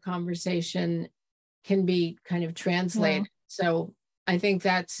sidebar conversation can be kind of translated. Yeah. So I think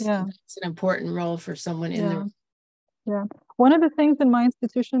that's an important role for someone in the room. Yeah. One of the things in my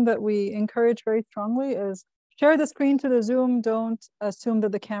institution that we encourage very strongly is share the screen to the Zoom. Don't assume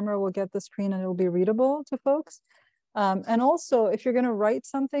that the camera will get the screen and it'll be readable to folks. And also, if you're going to write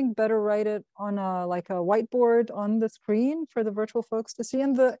something, better write it on a whiteboard on the screen for the virtual folks to see,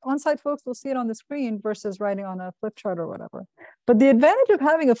 and the on-site folks will see it on the screen versus writing on a flip chart or whatever. But the advantage of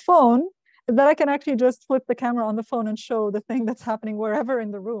having a phone is that I can actually just flip the camera on the phone and show the thing that's happening wherever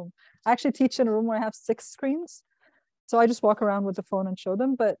in the room. I actually teach in a room where I have 6 screens. So I just walk around with the phone and show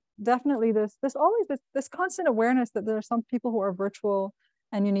them. But definitely there's always this constant awareness that there are some people who are virtual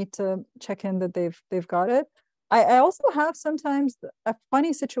and you need to check in that they've got it. I also have sometimes a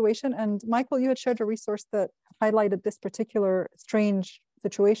funny situation, and Michael, you had shared a resource that highlighted this particular strange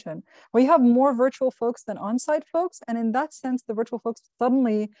situation where you have more virtual folks than on-site folks. And in that sense, the virtual folks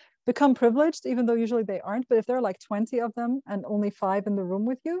suddenly become privileged, even though usually they aren't. But if there are like 20 of them and only 5 in the room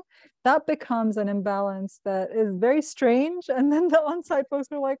with you, that becomes an imbalance that is very strange. And then the on-site folks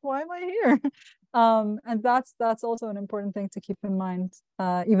are like, why am I here? And that's also an important thing to keep in mind.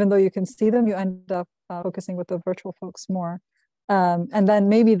 Even though you can see them, you end up focusing with the virtual folks more. And then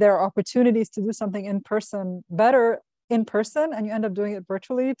maybe there are opportunities to do something in person better in person, and you end up doing it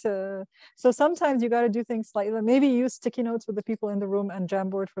virtually. So sometimes you got to do things slightly, maybe use sticky notes with the people in the room and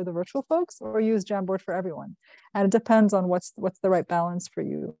Jamboard for the virtual folks, or use Jamboard for everyone. And it depends on what's the right balance for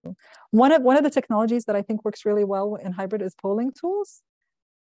you. One of the technologies that I think works really well in hybrid is polling tools,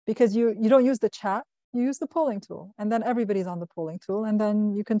 because you don't use the chat, you use the polling tool, and then everybody's on the polling tool, and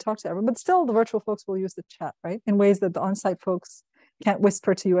then you can talk to everyone. But still, the virtual folks will use the chat, right? In ways that the on-site folks can't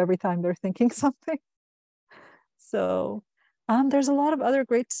whisper to you every time they're thinking something. So there's a lot of other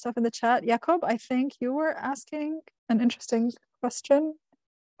great stuff in the chat. Jakob, I think you were asking an interesting question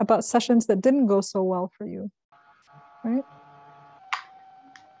about sessions that didn't go so well for you, right?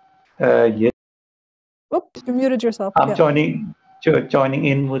 Yes. Oops, you muted yourself. I'm joining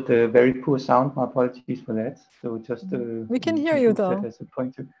in with a very poor sound. My apologies for that. So just we can hear you though. That as a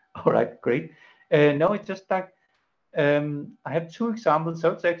pointer. All right, great. No, it's just like I have 2 examples.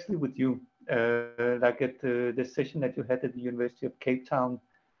 So it's actually with you. Like at the session that you had at the University of Cape Town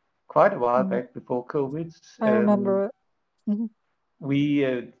quite a while back before COVID. I remember it. We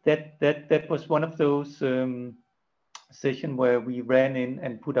that was one of those session where we ran in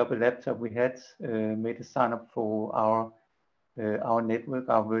and put up a laptop. We had made a sign up for our network,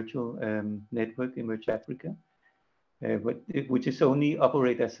 our virtual network, Emerge Africa, which is only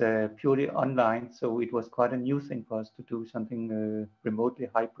operate as a purely online. So it was quite a new thing for us to do something remotely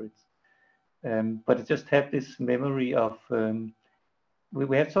hybrid. But I just have this memory of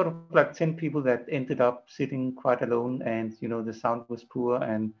we had sort of like 10 people that ended up sitting quite alone, and the sound was poor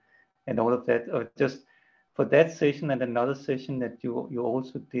and all of that. Or just for that session and another session that you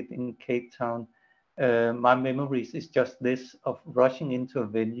also did in Cape Town, my memories is just this of rushing into a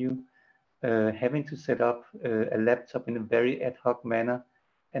venue, having to set up a laptop in a very ad hoc manner,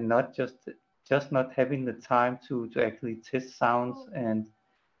 and not just not having the time to actually test sounds.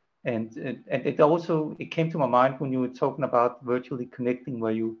 And it came to my mind when you were talking about virtually connecting,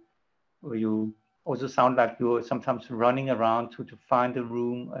 where you also sound like you're sometimes running around to find a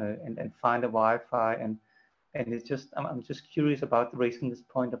room and find a Wi-Fi, and it's just I'm just curious about raising this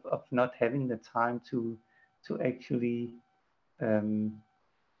point of not having the time to actually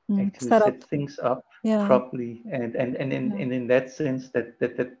set things up properly, and in that sense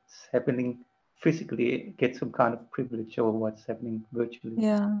that's happening physically, get some kind of privilege over what's happening virtually.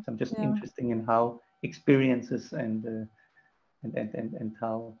 So I'm just interested in how experiences and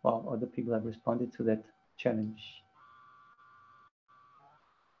how other people have responded to that challenge.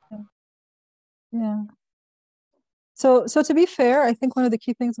 So to be fair, I think one of the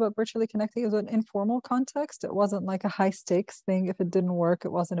key things about virtually connecting is an informal context. It wasn't like a high stakes thing. If it didn't work,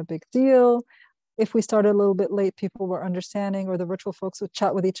 it wasn't a big deal. If we started a little bit late, people were understanding, or the virtual folks would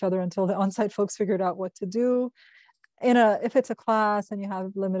chat with each other until the on-site folks figured out what to do. If it's a class and you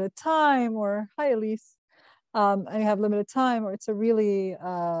have limited time, or hi Elise, and you have limited time, or it's a really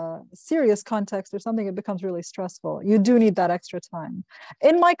serious context or something, it becomes really stressful. You do need that extra time.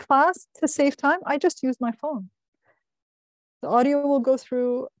 In my class, to save time, I just use my phone. The audio will go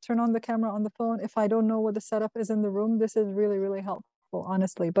through, turn on the camera on the phone. If I don't know what the setup is in the room, this is really, really helpful,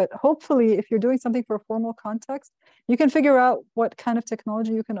 honestly. But hopefully, if you're doing something for a formal context, you can figure out what kind of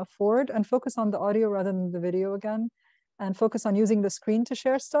technology you can afford and focus on the audio rather than the video again, and focus on using the screen to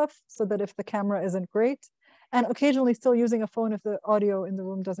share stuff, so that if the camera isn't great, and occasionally still using a phone if the audio in the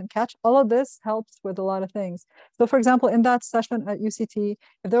room doesn't catch. All of this helps with a lot of things. So for example, in that session at UCT,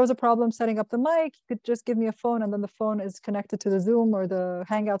 if there was a problem setting up the mic, you could just give me a phone, and then the phone is connected to the Zoom or the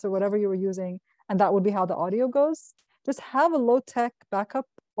Hangouts or whatever you were using, and that would be how the audio goes. Just have a low-tech backup,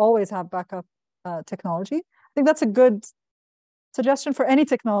 always have backup technology. I think that's a good suggestion for any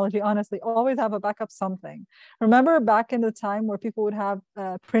technology, honestly, always have a backup something. Remember back in the time where people would have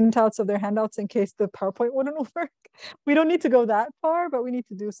printouts of their handouts in case the PowerPoint wouldn't work? We don't need to go that far, but we need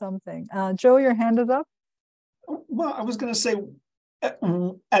to do something. Joe, your hand is up. Well, I was going to say,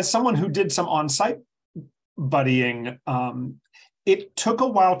 as someone who did some on-site buddying, it took a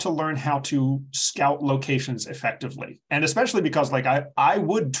while to learn how to scout locations effectively. And especially because like I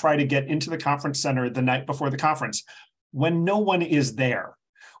would try to get into the conference center the night before the conference when no one is there,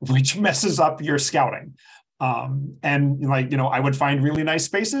 which messes up your scouting. And like, I would find really nice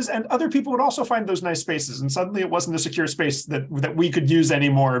spaces, and other people would also find those nice spaces. And suddenly it wasn't a secure space that we could use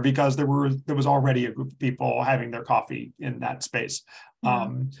anymore because there was already a group of people having their coffee in that space. Yeah.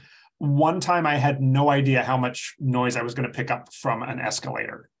 One time I had no idea how much noise I was going to pick up from an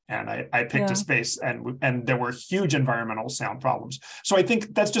escalator. And I picked a space, and there were huge environmental sound problems. So I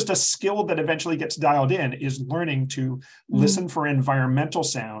think that's just a skill that eventually gets dialed in, is learning to listen for environmental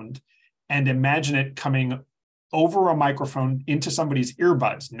sound and imagine it coming over a microphone into somebody's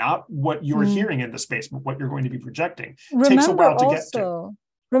earbuds, not what you're hearing in the space, but what you're going to be projecting. It takes a while to get to.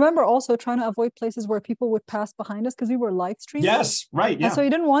 Remember also trying to avoid places where people would pass behind us because we were live streaming. Yes, right. Yeah. And so you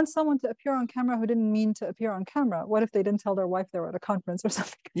didn't want someone to appear on camera who didn't mean to appear on camera. What if they didn't tell their wife they were at a conference or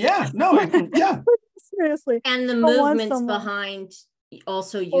something? Yeah, no, yeah. Seriously. And the movements behind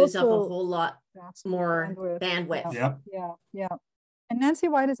also use up a whole lot more bandwidth. Yeah. And Nancy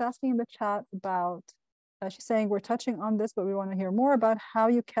White is asking in the chat about, she's saying, we're touching on this, but we want to hear more about how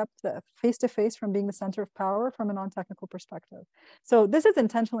you kept the face-to-face from being the center of power from a non-technical perspective. So this is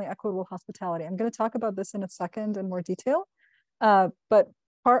intentionally equitable hospitality. I'm going to talk about this in a second in more detail. But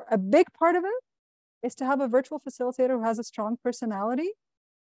a big part of it is to have a virtual facilitator who has a strong personality,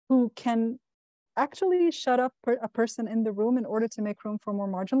 who can actually shut up a person in the room in order to make room for more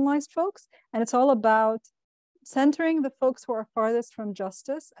marginalized folks. And it's all about centering the folks who are farthest from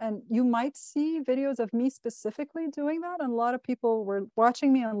justice. And you might see videos of me specifically doing that. And a lot of people were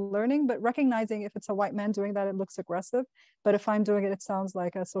watching me and learning, but recognizing if it's a white man doing that, it looks aggressive. But if I'm doing it, it sounds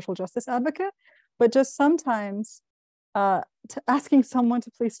like a social justice advocate. But just sometimes asking someone to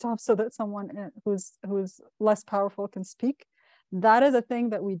please stop so that someone who's less powerful can speak. That is a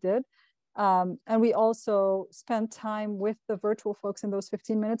thing that we did. And we also spend time with the virtual folks in those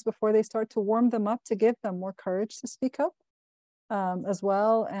 15 minutes before they start to warm them up, to give them more courage to speak up as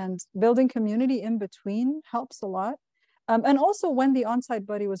well. And building community in between helps a lot. And also when the on-site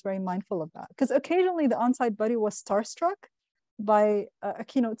buddy was very mindful of that, because occasionally the on-site buddy was starstruck by a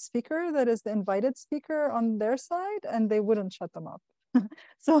keynote speaker that is the invited speaker on their side, and they wouldn't shut them up.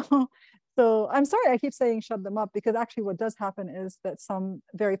 So I'm sorry I keep saying shut them up, because actually what does happen is that some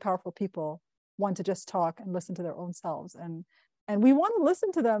very powerful people want to just talk and listen to their own selves. And we want to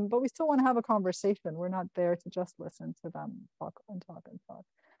listen to them, but we still want to have a conversation. We're not there to just listen to them talk and talk and talk.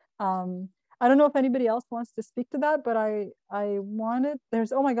 I don't know if anybody else wants to speak to that, but I wanted,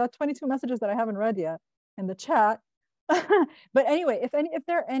 there's, oh my God, 22 messages that I haven't read yet in the chat. But anyway, if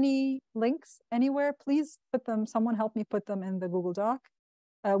there are any links anywhere, please put them, someone help me put them in the Google Doc.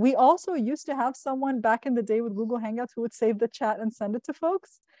 We also used to have someone back in the day with Google Hangouts who would save the chat and send it to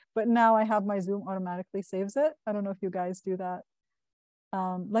folks, but now I have my Zoom automatically saves it. I don't know if you guys do that.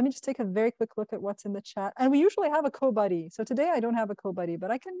 Let me just take a very quick look at what's in the chat. And we usually have a co-buddy. So today I don't have a co-buddy,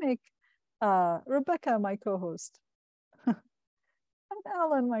 but I can make Rebecca my co-host. And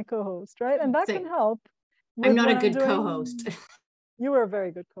Alan my co-host, right? And that can help. I'm not a good co-host. You were a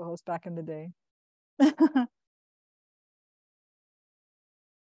very good co-host back in the day.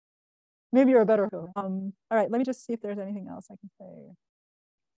 Maybe you're a better co-host. All right, let me just see if there's anything else I can say.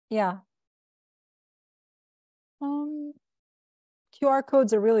 Yeah. QR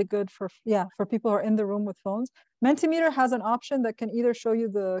codes are really good for people who are in the room with phones. Mentimeter has an option that can either show you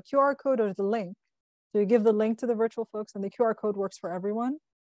the QR code or the link. So you give the link to the virtual folks, and the QR code works for everyone.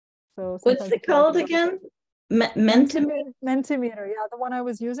 So what's it called again? Mentimeter? Mentimeter, yeah, the one I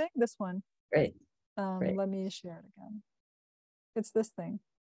was using, this one. Right. Let me share it again. It's this thing,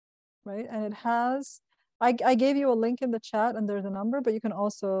 right? And it has, I gave you a link in the chat, and there's a number, but you can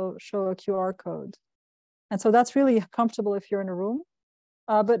also show a QR code. And so that's really comfortable if you're in a room.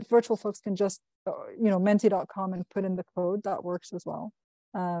 But virtual folks can just, menti.com and put in the code. That works as well.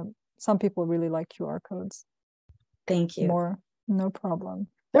 Some people really like QR codes. Thank you. More, no problem.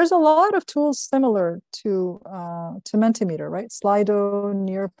 There's a lot of tools similar to Mentimeter, right? Slido,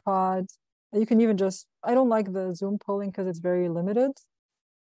 Nearpod. You can even just, I don't like the Zoom polling because it's very limited.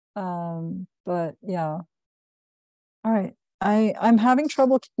 But yeah. All right. I'm having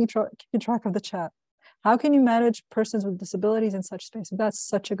trouble keeping track of the chat. How can you manage persons with disabilities in such spaces? That's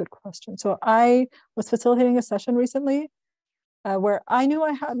such a good question. So I was facilitating a session recently where I knew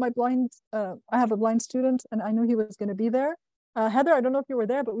I had I have a blind student, and I knew he was going to be there. Heather, I don't know if you were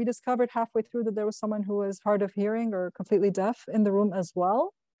there, but we discovered halfway through that there was someone who was hard of hearing or completely deaf in the room as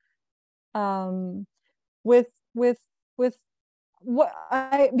well. With what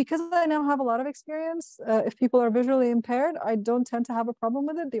because I now have a lot of experience, if people are visually impaired, I don't tend to have a problem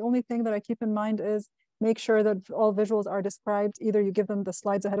with it. The only thing that I keep in mind is make sure that all visuals are described. Either you give them the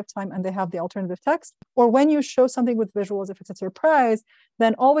slides ahead of time and they have the alternative text, or when you show something with visuals, if it's a surprise,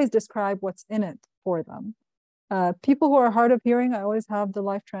 then always describe what's in it for them. People who are hard of hearing, I always have the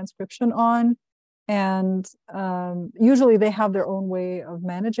live transcription on, and usually they have their own way of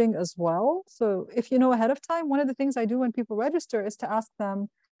managing as well. So if you know ahead of time, one of the things I do when people register is to ask them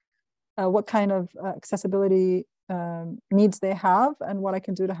what kind of accessibility needs they have and what I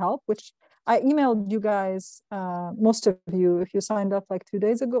can do to help, which I emailed you guys, most of you, if you signed up like 2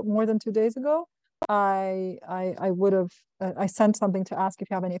 days ago, more than 2 days ago, I would have, I sent something to ask if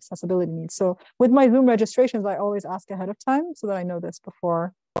you have any accessibility needs. So with my Zoom registrations, I always ask ahead of time so that I know this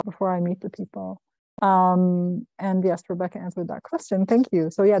before I meet the people. And yes, Rebecca answered that question. Thank you.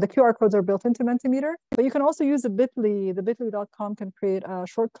 So yeah, the QR codes are built into Mentimeter, but you can also use the bit.ly. The bit.ly.com can create a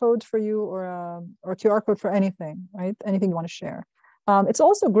short code for you or a QR code for anything, right? Anything you want to share. It's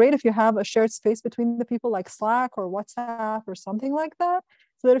also great if you have a shared space between the people like Slack or WhatsApp or something like that,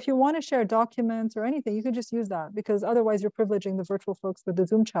 so that if you want to share documents or anything, you can just use that, because otherwise you're privileging the virtual folks with the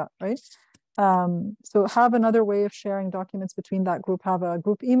Zoom chat, right? So have another way of sharing documents between that group. Have a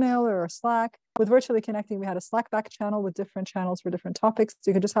group email or a Slack. With Virtually Connecting, we had a Slack back channel with different channels for different topics.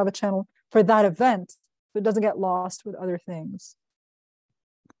 So you could just have a channel for that event, so it doesn't get lost with other things.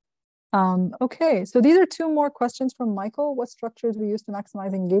 Okay, so these are 2 more questions from Michael. What structures we use to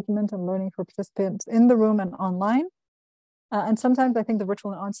maximize engagement and learning for participants in the room and online? And sometimes I think the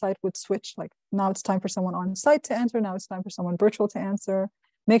virtual and on-site would switch, like now it's time for someone on-site to answer, now it's time for someone virtual to answer.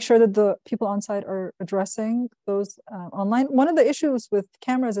 Make sure that the people on-site are addressing those online. One of the issues with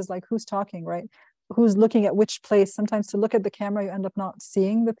cameras is like who's talking, right? Who's looking at which place? Sometimes to look at the camera, you end up not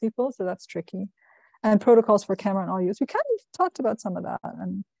seeing the people, so that's tricky. And protocols for camera and audio use. We kind of talked about some of that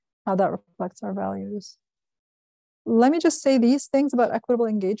and how that reflects our values. Let me just say these things about equitable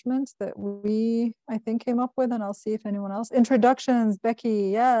engagement that we, I think, came up with, and I'll see if anyone else. Introductions, Becky,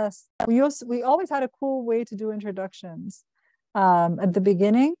 yes. We always had a cool way to do introductions at the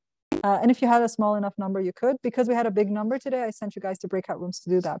beginning. And if you had a small enough number, you could. Because we had a big number today, I sent you guys to breakout rooms to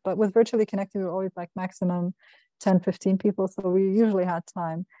do that. But with Virtually Connecting, we were always like maximum 10, 15 people. So we usually had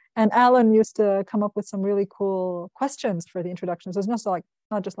time. And Alan used to come up with some really cool questions for the introductions. It's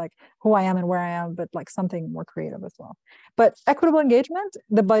not just like who I am and where I am, but like something more creative as well. But equitable engagement,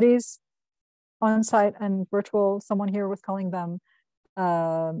 the buddies on site and virtual, someone here was calling them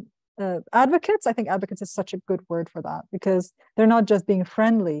advocates. I think advocates is such a good word for that, because they're not just being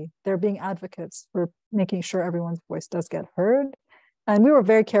friendly, they're being advocates for making sure everyone's voice does get heard. And we were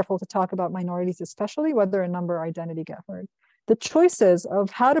very careful to talk about minorities, especially whether a number or identity get heard. The choices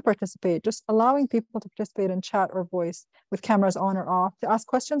of how to participate, just allowing people to participate in chat or voice with cameras on or off, to ask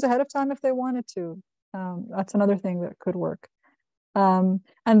questions ahead of time if they wanted to. That's another thing that could work. And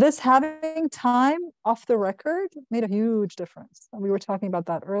this having time off the record made a huge difference. We were talking about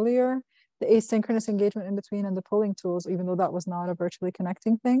that earlier, the asynchronous engagement in between and the polling tools, even though that was not a Virtually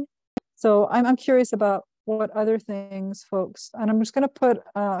Connecting thing. So I'm curious about what other things folks, and I'm just going to put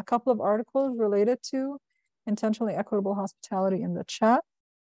a couple of articles related to intentionally equitable hospitality in the chat.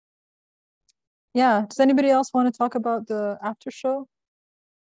 Yeah, does anybody else want to talk about the after show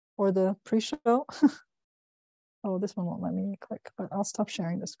or the pre-show? Oh, this one won't let me click, but I'll stop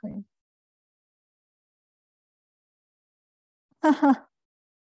sharing the screen.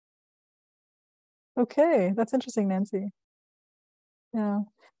 Okay, that's interesting, Nancy. Yeah.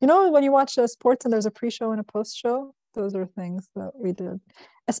 You know, when you watch sports and there's a pre-show and a post-show, those are things that we did.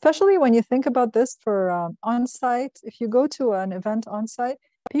 Especially when you think about this for on-site, if you go to an event on-site,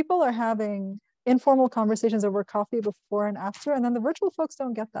 people are having informal conversations over coffee before and after, and then the virtual folks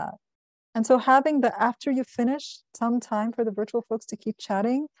don't get that. And so having the after you finish some time for the virtual folks to keep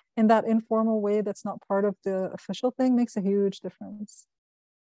chatting in that informal way that's not part of the official thing makes a huge difference.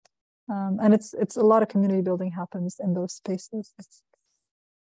 And it's a lot of community building happens in those spaces.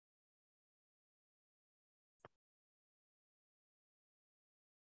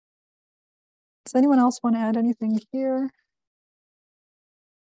 Does anyone else want to add anything here?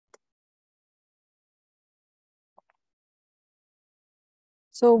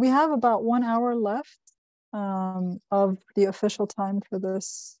 So we have about 1 hour left of the official time for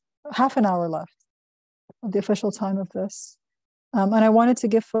this, half an hour left of the official time of this. And I wanted to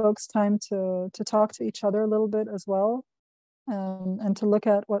give folks time to talk to each other a little bit as well. and to look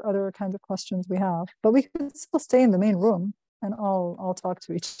at what other kinds of questions we have. But we can still stay in the main room and all talk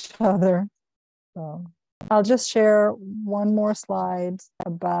to each other. So I'll just share one more slide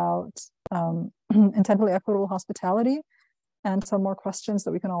about intentionally equitable hospitality and some more questions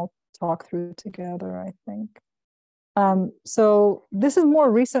that we can all talk through together, I think. So this is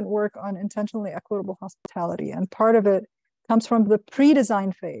more recent work on intentionally equitable hospitality, and part of it comes from the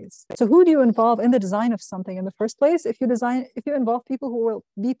pre-design phase. So who do you involve in the design of something in the first place? If you involve people who will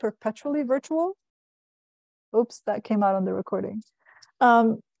be perpetually virtual, oops, that came out on the recording.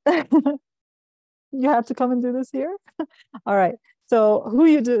 You have to come and do this here. All right. So who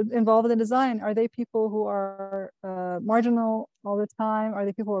you do involve in the design? Are they people who are marginal all the time? Are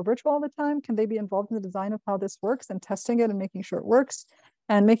they people who are virtual all the time? Can they be involved in the design of how this works and testing it and making sure it works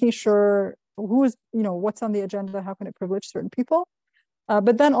and making sure who's, what's on the agenda? How can it privilege certain people?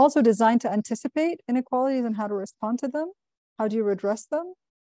 But then also designed to anticipate inequalities and how to respond to them. How do you redress them?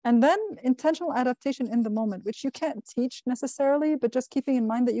 And then intentional adaptation in the moment, which you can't teach necessarily, but just keeping in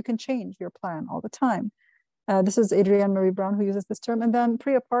mind that you can change your plan all the time. This is Adrienne Marie Brown who uses this term. And then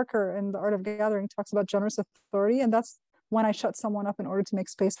Priya Parker in The Art of Gathering talks about generous authority. And that's when I shut someone up in order to make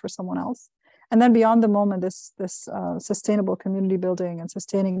space for someone else. And then beyond the moment, this sustainable community building and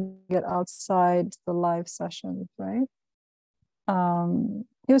sustaining it outside the live sessions, right?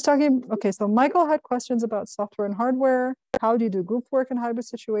 He was talking, okay, so Michael had questions about software and hardware. How do you do group work in hybrid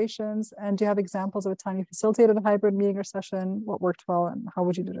situations? And do you have examples of a time you facilitated a hybrid meeting or session? What worked well and how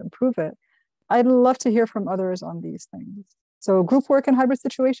would you do to improve it? I'd love to hear from others on these things. So group work in hybrid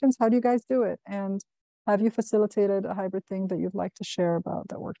situations, how do you guys do it? And have you facilitated a hybrid thing that you'd like to share about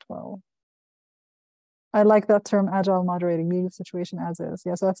that worked well? I like that term, agile moderating, meeting the situation as is.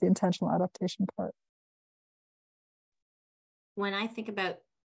 Yeah, so that's the intentional adaptation part. When I think about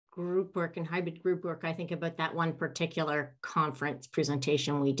group work and hybrid group work, I think about that one particular conference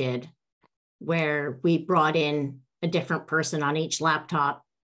presentation we did where we brought in a different person on each laptop.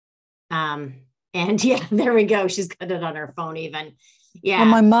 And yeah, there we go. She's got it on her phone even. Yeah. On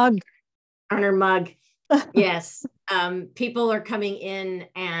my mug. On her mug. Yes. People are coming in.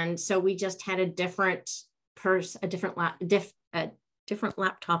 And so we just had a different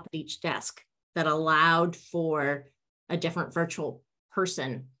laptop at each desk that allowed for a different virtual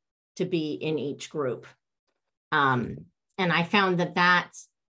person to be in each group. And I found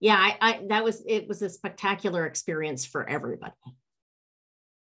it was a spectacular experience for everybody.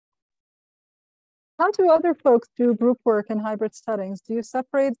 How do other folks do group work in hybrid settings? Do you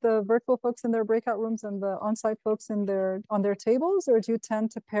separate the virtual folks in their breakout rooms and the on-site folks on their tables, or do you tend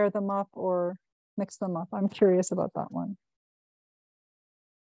to pair them up or mix them up? I'm curious about that one.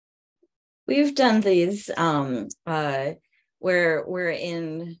 We've done these where we're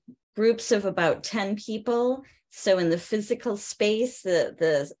in groups of about 10 people. So in the physical space,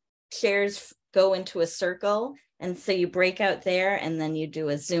 the chairs go into a circle. And so you break out there and then you do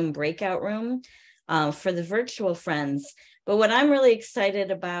a Zoom breakout room for the virtual friends. But what I'm really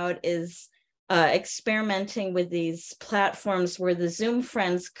excited about is experimenting with these platforms where the Zoom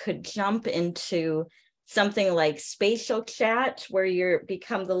friends could jump into something like spatial chat, where you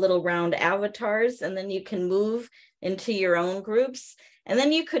become the little round avatars, and then you can move into your own groups. And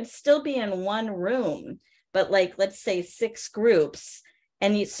then you could still be in one room, but like, let's say 6 groups.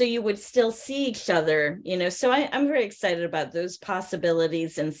 And so you would still see each other, so I'm very excited about those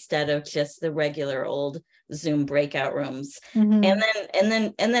possibilities instead of just the regular old Zoom breakout rooms. Mm-hmm.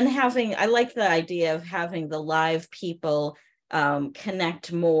 And then having, I like the idea of having the live people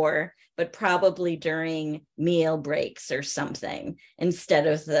connect more, but probably during meal breaks or something, instead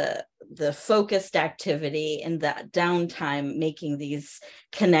of the focused activity and the downtime, making these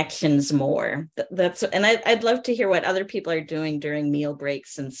connections more. And I'd love to hear what other people are doing during meal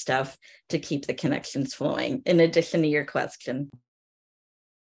breaks and stuff to keep the connections flowing, in addition to your question.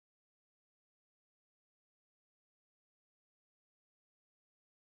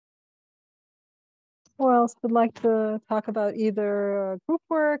 Who else would like to talk about either group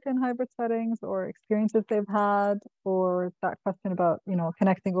work in hybrid settings or experiences they've had, or that question about,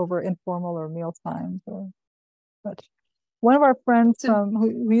 connecting over informal or meal times or such? One of our friends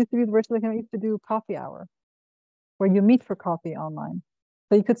who used to be the virtual used to do coffee hour, where you meet for coffee online.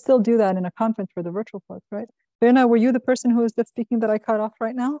 So you could still do that in a conference for the virtual folks, right? Verna, were you the person who was just speaking that I cut off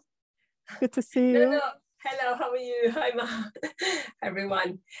right now? Good to see you. No. Hello, how are you? Hi,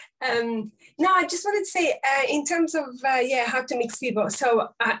 everyone. No, I just wanted to say in terms of, how to mix people. So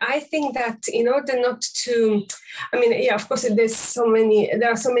I think that in order not to, of course, there are so many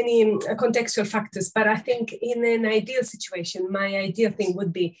contextual factors, but I think in an ideal situation, my ideal thing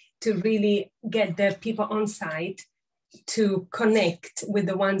would be to really get the people on site to connect with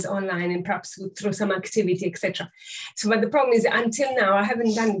the ones online and perhaps through some activity, etc. So, but the problem is until now, I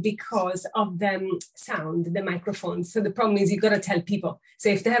haven't done it because of the sound, the microphones. So the problem is you've got to tell people. So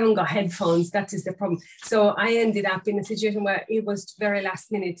if they haven't got headphones, that is the problem. So I ended up in a situation where it was very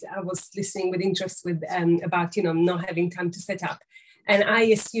last minute. I was listening with interest with about, not having time to set up. And I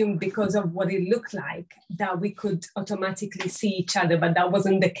assumed because of what it looked like that we could automatically see each other, but that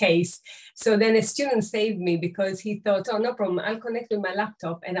wasn't the case. So then a student saved me because he thought, oh, no problem, I'll connect with my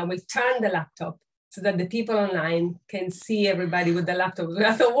laptop and I will turn the laptop so that the people online can see everybody with the laptop.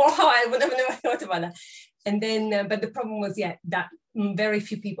 I thought, wow, I would have never thought about that. And then, but the problem was, that very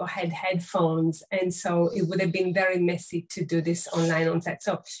few people had headphones. And so it would have been very messy to do this online on set.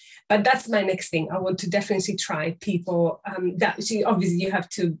 So, but that's my next thing. I want to definitely try people obviously you have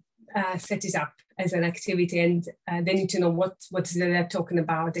to set it up as an activity and they need to know what they're talking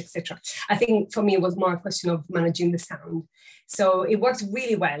about, etc. I think for me, it was more a question of managing the sound. So it worked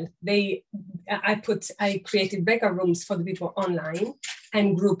really well. I created breakout rooms for the people online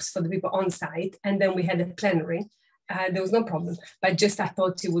and groups for the people on site. And then we had a plenary. There was no problem, but just I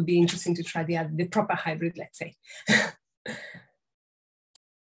thought it would be interesting to try the proper hybrid, let's say.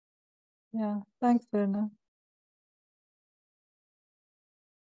 Yeah, thanks, Verna.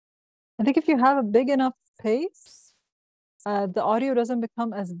 I think if you have a big enough space, the audio doesn't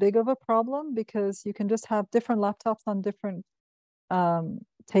become as big of a problem because you can just have different laptops on different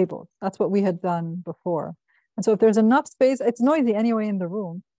tables. That's what we had done before. And so if there's enough space, it's noisy anyway in the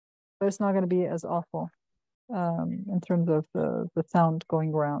room, but it's not going to be as awful in terms of the sound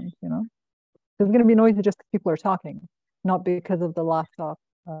going around, It's going to be noisy just because people are talking, not because of the laptop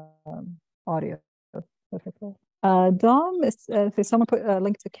audio. Dom, someone put a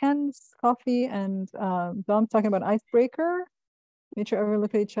link to Ken's coffee, and Dom's talking about icebreaker. Make sure everyone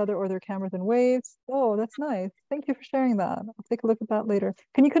look at each other or their cameras and waves. Oh, that's nice. Thank you for sharing that. I'll take a look at that later.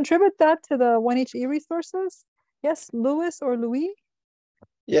 Can you contribute that to the 1HE resources? Yes, Louis or Louis?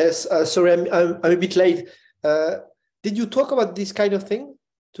 Yes, sorry, I'm a bit late. Did you talk about this kind of thing?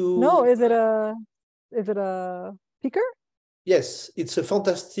 No, is it a speaker? Yes, it's a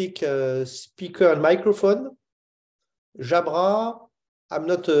fantastic speaker and microphone. Jabra, I'm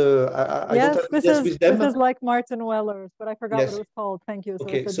not, I don't have business with them. This is like Martin Weller's, but I forgot what it was called. Thank you. So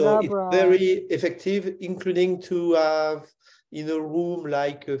okay, it's so it's very effective, including to have in a room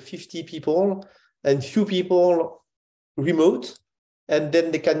like 50 people and few people remote, and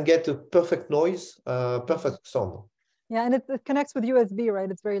then they can get a perfect noise, perfect sound. Yeah, and it connects with USB,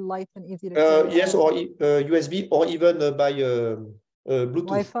 right? It's very light and easy to yes, or USB, or even by Bluetooth.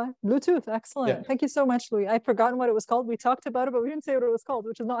 Wi-Fi? Bluetooth, excellent. Yeah. Thank you so much, Louis. I've forgotten what it was called. We talked about it, but we didn't say what it was called,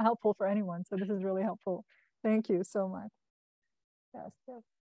 which is not helpful for anyone. So this is really helpful. Thank you so much. Yes, yes.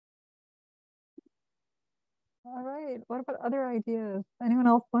 All right. What about other ideas? Anyone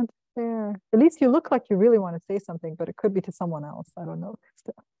else want to share? At least you look like you really want to say something, but it could be to someone else. I don't know.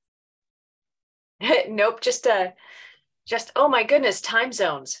 Nope. Just oh my goodness, time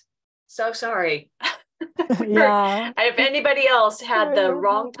zones. So sorry. Yeah. If anybody else had the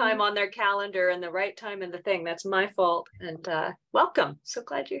wrong time on their calendar and the right time in the thing, that's my fault. And welcome. So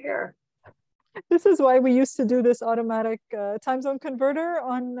glad you're here. This is why we used to do this automatic time zone converter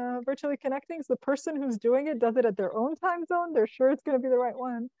on Virtually Connecting. So the person who's doing it does it at their own time zone. They're sure it's going to be the right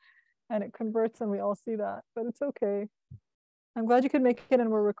one. And it converts and we all see that. But it's okay. I'm glad you could make it and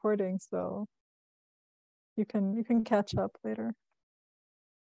we're recording. So you can catch up later.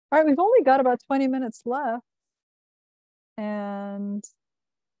 All right, we've only got about 20 minutes left. And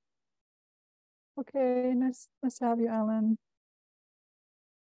okay, nice to have you, Alan.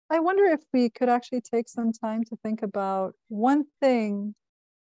 I wonder if we could actually take some time to think about one thing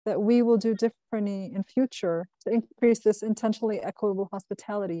that we will do differently in future to increase this intentionally equitable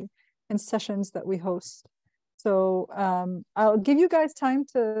hospitality in sessions that we host. So I'll give you guys time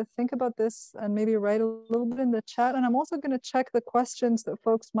to think about this and maybe write a little bit in the chat. And I'm also going to check the questions that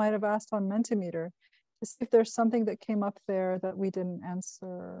folks might have asked on Mentimeter to see if there's something that came up there that we didn't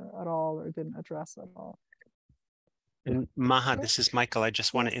answer at all or didn't address at all. And Maha, this is Michael. I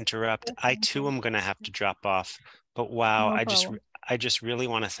just want to interrupt. I too am going to have to drop off, but wow, No I just really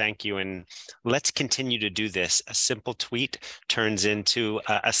want to thank you, and let's continue to do this. A simple tweet turns into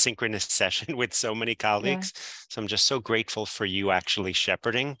a synchronous session with so many colleagues. Yeah. So I'm just so grateful for you actually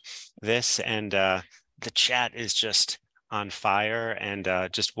shepherding this, and the chat is just on fire, and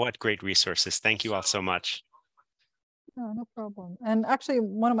just what great resources. Thank you all so much. No problem. And actually,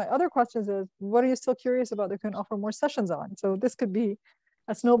 one of my other questions is, what are you still curious about that can offer more sessions on? So this could be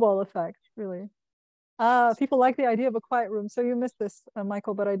a snowball effect, really. People like the idea of a quiet room. So you missed this,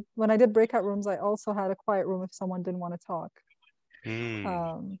 Michael, but when I did breakout rooms, I also had a quiet room if someone didn't want to talk.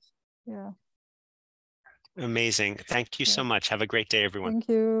 Yeah. Amazing. Thank you so much. Have a great day, everyone. Thank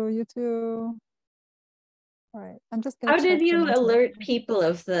you. You too. All right. I'm just gonna How did check you the alert people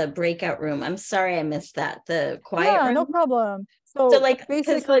of the breakout room? I'm sorry I missed that. The quiet room? no problem. So like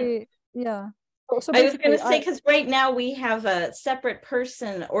basically, yeah. So I was going basically, to say, because right now we have a separate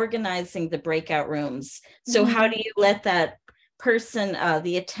person organizing the breakout rooms. So how do you let that person,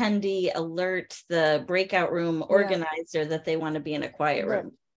 the attendee, alert the breakout room organizer that they want to be in a quiet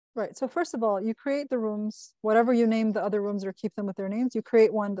room? Right. So first of all, you create the rooms, whatever you name the other rooms or keep them with their names. You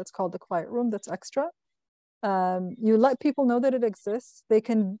create one that's called the quiet room that's extra. You let people know that it exists. They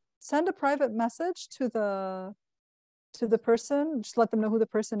can send a private message to the person, just let them know who the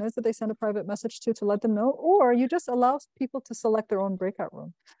person is that they send a private message to let them know, or you just allow people to select their own breakout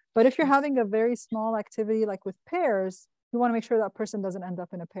room. But if you're having a very small activity, like with pairs, you want to make sure that person doesn't end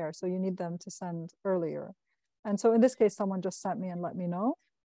up in a pair. So you need them to send earlier. And so in this case, someone just sent me and let me know.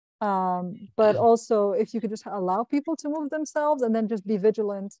 But also if you could just allow people to move themselves and then just be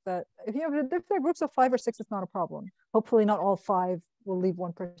vigilant that if they're groups of 5 or 6, it's not a problem. Hopefully not all 5 will leave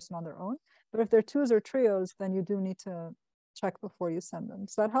one person on their own. But if they're twos or trios, then you do need to check before you send them.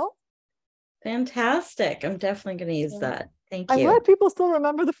 Does that help? Fantastic. I'm definitely going to use that. Thank you. I'm glad people still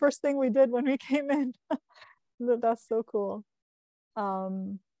remember the first thing we did when we came in. That's so cool.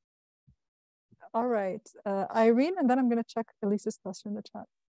 All right, Irene, and then I'm going to check Elise's question in the chat.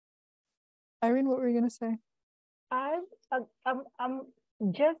 Irene, what were you going to say? I'm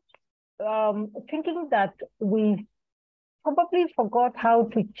just thinking that we probably forgot how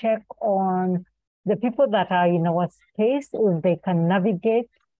to check on the people that are in our space, if they can navigate,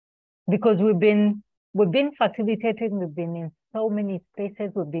 because we've been facilitating, we've been in so many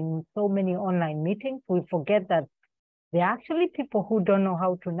spaces, we've been in so many online meetings. We forget that there are actually people who don't know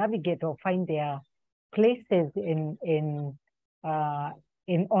how to navigate or find their places in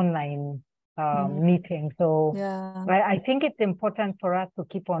online meetings. So I think it's important for us to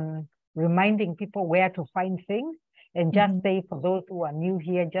keep on reminding people where to find things, and just say for those who are new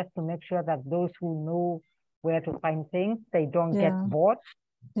here, just to make sure that those who know where to find things, they don't get bored.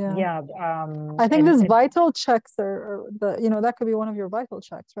 I think these vital checks are that could be one of your vital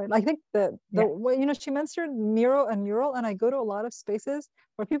checks, right? I think that she mentioned Miro and Mural, and I go to a lot of spaces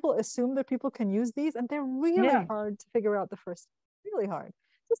where people assume that people can use these, and they're really hard to figure out really hard.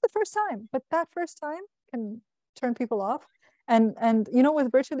 It's the first time, but that first time can turn people off. And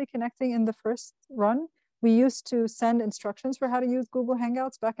with virtually connecting in the first run, we used to send instructions for how to use Google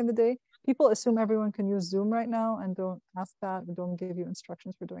Hangouts back in the day. People assume everyone can use Zoom right now and don't ask that. We don't give you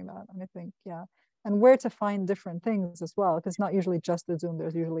instructions for doing that. And I think, and where to find different things as well, because not usually just the Zoom,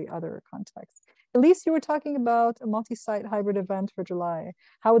 there's usually other contexts. Elise, you were talking about a multi-site hybrid event for July.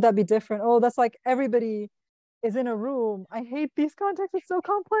 How would that be different? Oh, that's like everybody is in a room. I hate these contexts, it's so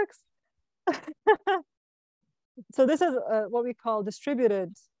complex. So this is what we call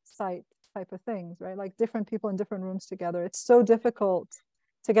distributed site type of things, right? Like different people in different rooms together. It's so difficult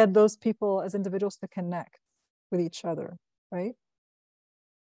to get those people as individuals to connect with each other, right?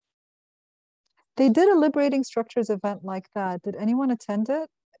 They did a Liberating Structures event like that. Did anyone attend it?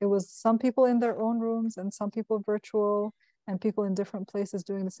 It was some people in their own rooms and some people virtual and people in different places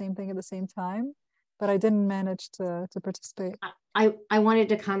doing the same thing at the same time. But I didn't manage to participate. I wanted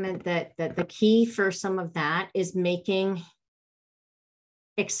to comment that the key for some of that is making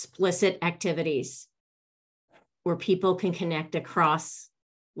explicit activities where people can connect across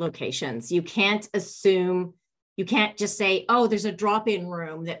locations. You can't assume, you can't just say, oh, there's a drop-in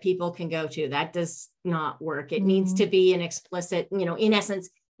room that people can go to. That does not work. It needs to be an explicit, in essence,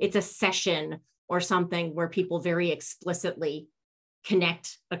 it's a session or something where people very explicitly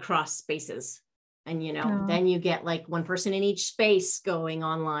connect across spaces. And, then you get like one person in each space going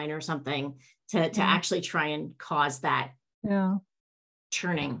online or something to actually try and cause that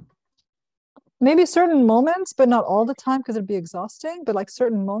churning. Maybe certain moments, but not all the time because it'd be exhausting, but like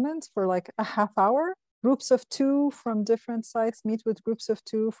certain moments for like a half hour, groups of 2 from different sites meet with groups of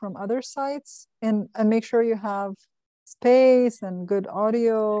 2 from other sites and make sure you have space and good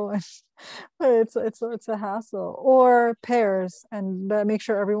audio. It's a hassle. Or pairs and make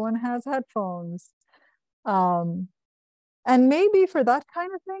sure everyone has headphones. And maybe for that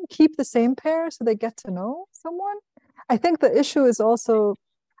kind of thing, keep the same pair so they get to know someone. I think the issue is also,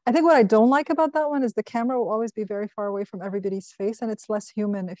 I think what I don't like about that one is the camera will always be very far away from everybody's face, and it's less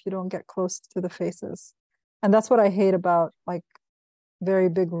human if you don't get close to the faces. And that's what I hate about like very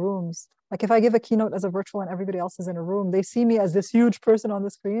big rooms. Like if I give a keynote as a virtual and everybody else is in a room, they see me as this huge person on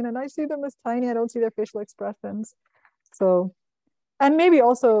the screen and I see them as tiny. I don't see their facial expressions. So, and maybe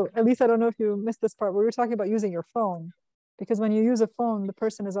also, at least I don't know if you missed this part, we were talking about using your phone, because when you use a phone, the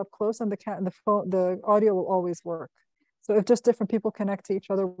person is up close and the audio will always work. So if just different people connect to each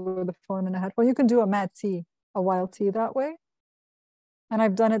other with a phone and a headphone, you can do a mad tea, a wild tea that way. And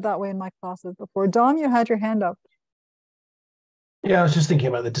I've done it that way in my classes before. Dom, you had your hand up. Yeah, I was just thinking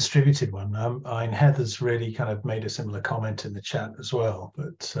about the distributed one. Heather's really kind of made a similar comment in the chat as well.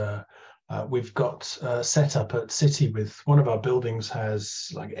 But we've got set up at City with one of our buildings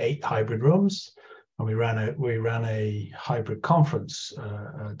has like 8 hybrid rooms, and we ran a hybrid conference,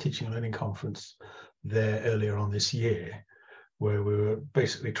 teaching and learning conference there earlier on this year, where we were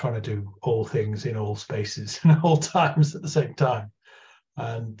basically trying to do all things in all spaces and all times at the same time.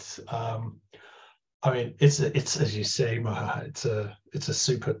 And I mean, it's as you say, Maha, it's a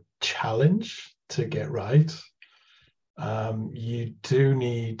super challenge to get right. You do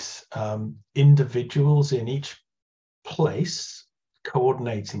need individuals in each place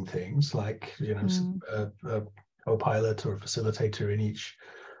coordinating things, like a co-pilot or a facilitator in each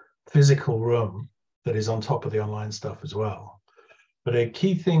physical room that is on top of the online stuff as well. But a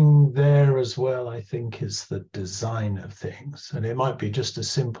key thing there as well, I think, is the design of things. And it might be just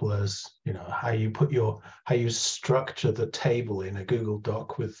as simple as, how you structure the table in a Google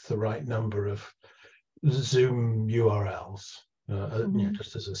Doc with the right number of Zoom URLs,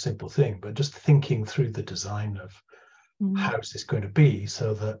 just as a simple thing, but just thinking through the design of how is this going to be,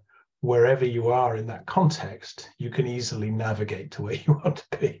 so that wherever you are in that context, you can easily navigate to where you want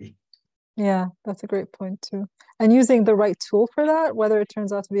to be. Yeah, that's a great point too. And using the right tool for that, whether it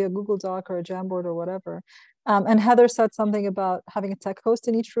turns out to be a Google Doc or a Jamboard or whatever. And Heather said something about having a tech host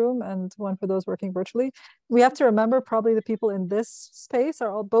in each room and one for those working virtually. We have to remember probably the people in this space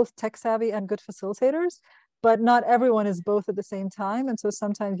are all both tech savvy and good facilitators, but not everyone is both at the same time. And so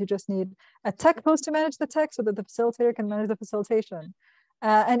sometimes you just need a tech host to manage the tech so that the facilitator can manage the facilitation.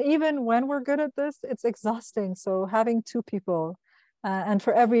 And even when we're good at this, it's exhausting. So having 2 people, and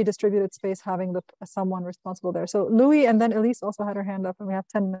for every distributed space, having someone responsible there. So Louis, and then Elise also had her hand up, and we have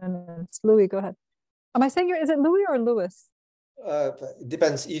 10 minutes. Louis, go ahead. Am I saying is it Louis or Louis? It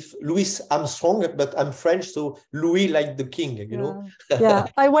depends. If Louis Armstrong, but I'm French, so Louis like the king, you know. Yeah,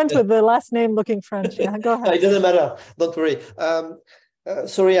 I went with the last name looking French. Yeah, go ahead. It doesn't matter. Don't worry.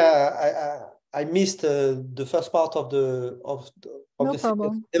 Sorry, I missed the first part of the no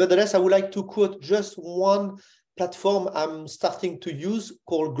problem. Nevertheless, I would like to quote just one platform I'm starting to use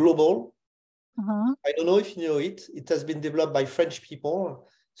called Global. I don't know if you know it. It has been developed by French people.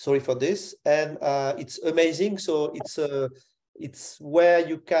 Sorry for this, and it's amazing. So it's where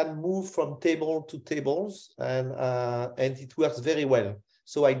you can move from table to tables, and it works very well.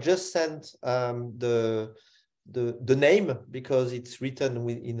 So I just sent the name because it's written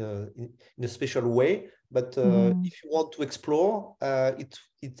in a special way. But if you want to explore,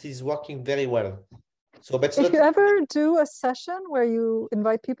 it is working very well. So, but if you ever do a session where you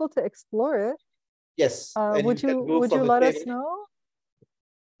invite people to explore it, yes, would you let us know?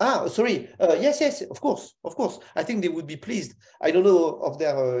 Sorry. Yes, of course. I think they would be pleased. I don't know of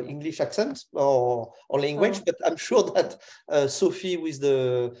their English accent or language, but I'm sure that Sophie, with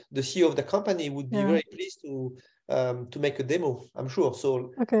the CEO of the company, would be very pleased to make a demo. I'm sure.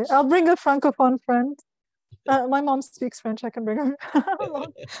 So okay, I'll bring a francophone friend. My mom speaks French. I can bring her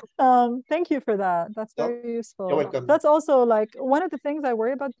along. Thank you for that. That's very useful. You're welcome. That's also like one of the things I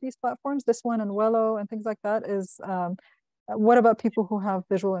worry about these platforms, this one and Wello and things like that, is what about people who have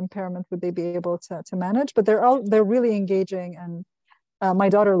visual impairment? Would they be able to manage? But they're really engaging, and my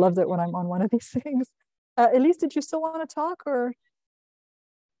daughter loves it when I'm on one of these things. Elise, did you still want to talk, or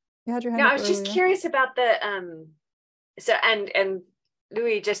you had your hand up I was earlier? just curious about the so and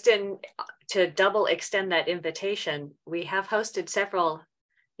Louis, just to double extend that invitation, we have hosted several,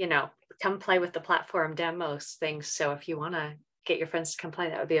 come play with the platform demos things. So if you want to get your friends to come play,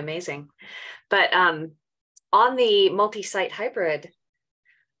 that would be amazing. But on the multi-site hybrid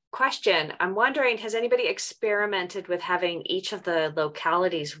question, I'm wondering, has anybody experimented with having each of the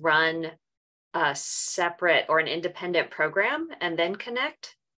localities run a separate or an independent program and then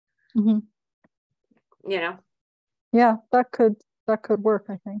connect? Yeah, that could work,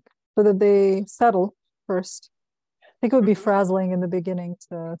 I think, so that they settle first. I think it would be frazzling in the beginning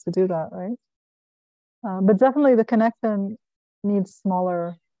to do that, right? But definitely the connection needs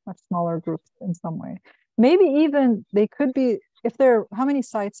much smaller groups in some way. Maybe even they could be, how many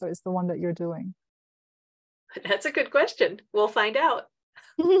sites is the one that you're doing? That's a good question. We'll find out.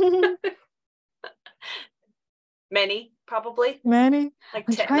 Many, probably. Many? Like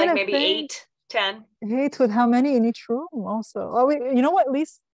I'm 10, trying like to maybe think. 8, 10. 8 with how many in each room also? Oh, wait, you know what? At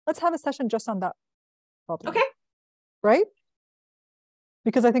least let's have a session just on that problem. Okay. Right?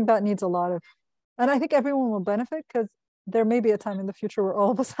 Because I think that needs a lot of, and I think everyone will benefit because there may be a time in the future where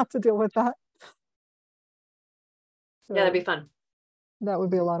all of us have to deal with that. So Yeah, that'd be fun. that would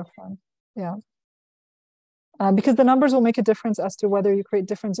be a lot of fun. Yeah. Because the numbers will make a difference as to whether you create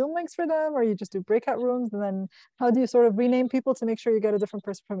different Zoom links for them or you just do breakout rooms. And then how do you sort of rename people to make sure you get a different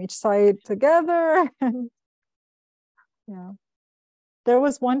person from each site together? Yeah. There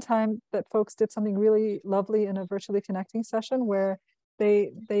was one time that folks did something really lovely in a virtually connecting session where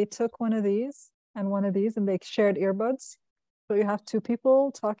they took one of these and one of these and they shared earbuds. So you have 2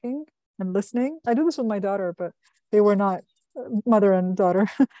 people talking and listening. I do this with my daughter, but they were not mother and daughter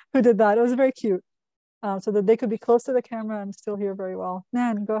who did that. It was very cute. So that they could be close to the camera and still hear very well.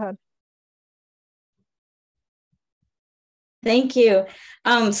 Nan, go ahead. Thank you.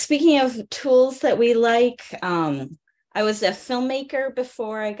 Speaking of tools that we like, I was a filmmaker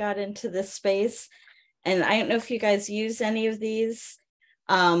before I got into this space. And I don't know if you guys use any of these,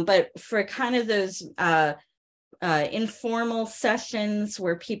 but for kind of those informal sessions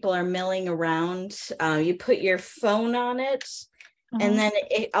where people are milling around, you put your phone on it. And then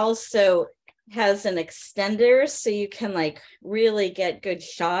it also has an extender so you can like really get good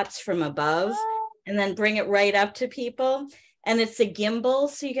shots from above and then bring it right up to people. And it's a gimbal,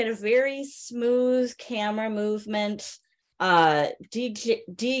 so you get a very smooth camera movement. DJI,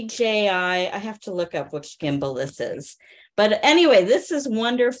 I have to look up which gimbal this is. But anyway, this is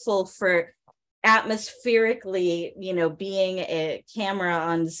wonderful for atmospherically, you know, being a camera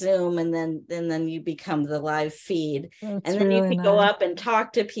on Zoom, and then you become the live feed. That's and then really you can nice. go up and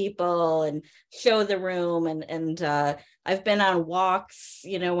talk to people and show the room. And I've been on walks,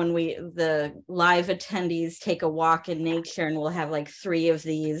 you know, when the live attendees take a walk in nature, and we'll have like 3 of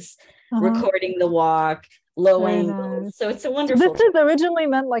these recording the walk, low Very angles. nice. So it's a So wonderful. this is originally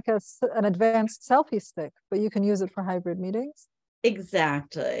meant like an advanced selfie stick, but you can use it for hybrid meetings.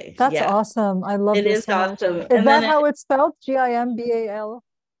 Exactly. That's yeah. awesome. I love It this is so much. awesome. Is And that then how it's spelled? Gimbal?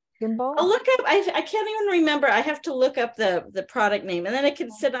 Gimbal? I'll look up. I can't even remember. I have to look up the product name, and then it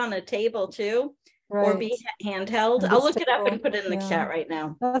can sit on a table too, or be handheld. And I'll be look it up and stable. put it in the Yeah. chat right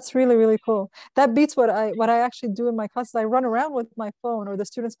now. That's really, really cool. That beats what I actually do in my classes. I run around with my phone, or the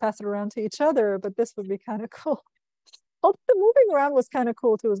students pass it around to each other, but this would be kind of cool. Oh, the moving around was kind of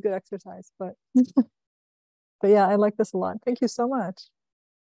cool too. It was good exercise, but but yeah, I like this a lot. Thank you so much.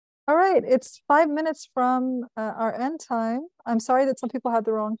 All right, it's 5 minutes from our end time. I'm sorry that some people had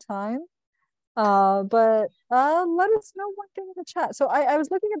the wrong time, but let us know one thing in the chat. So I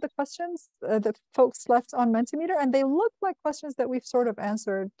was looking at the questions that folks left on Mentimeter, and they look like questions that we've sort of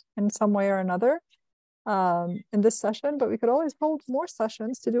answered in some way or another in this session, but we could always hold more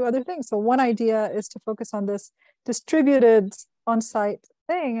sessions to do other things. So one idea is to focus on this distributed on-site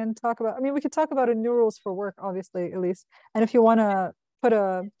thing and talk about, I mean, we could talk about a new rules for work, obviously, Elise. And if you want to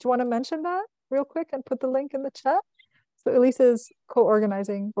do you want to mention that real quick and put the link in the chat? So Elise is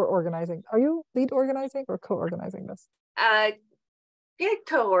co-organizing or organizing. Are you lead organizing or co-organizing this? Yeah,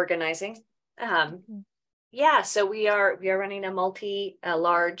 co-organizing. Yeah, so we are running a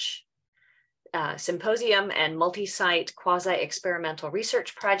large symposium and multi-site quasi-experimental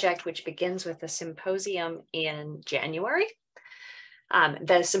research project, which begins with a symposium in January.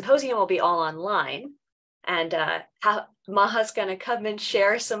 The symposium will be all online, and Maha's going to come and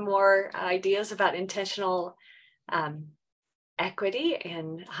share some more ideas about intentional equity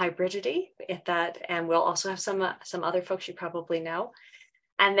and hybridity, and we'll also have some other folks you probably know,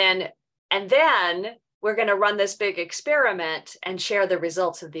 and then we're going to run this big experiment and share the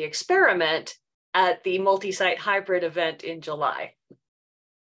results of the experiment at the multi-site hybrid event in July,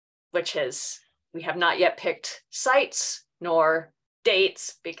 we have not yet picked sites nor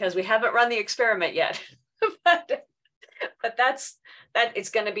dates because we haven't run the experiment yet. but it's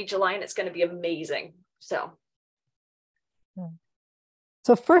going to be July, and it's going to be amazing. So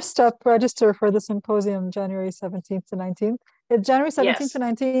first step, register for the symposium January 17th to 19th. It's January 17th to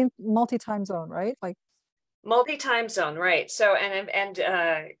 19th, multi-time zone, right? Like multi-time zone, right? So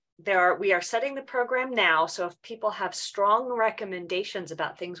we are setting the program now. So if people have strong recommendations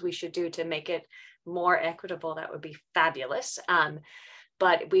about things we should do to make it more equitable, that would be fabulous.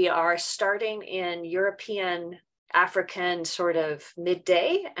 But we are starting in European, African sort of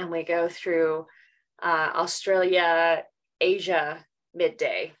midday, and we go through Australia, Asia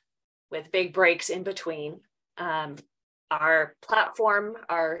midday with big breaks in between. Our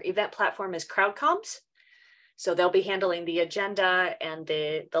event platform is CrowdComms. So they'll be handling the agenda and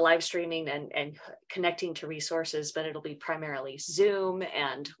the live streaming and connecting to resources, but it'll be primarily Zoom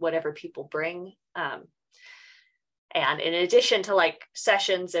and whatever people bring. And in addition to like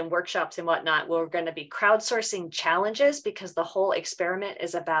sessions and workshops and whatnot, we're going to be crowdsourcing challenges, because the whole experiment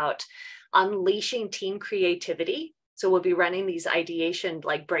is about unleashing team creativity. So we'll be running these ideation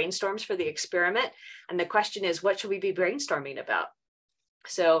like brainstorms for the experiment. And the question is, what should we be brainstorming about?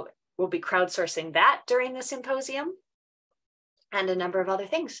 So we'll be crowdsourcing that during the symposium and a number of other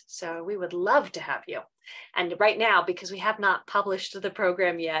things. So we would love to have you. And right now, because we have not published the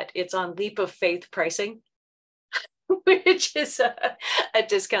program yet, it's on leap of faith pricing, which is a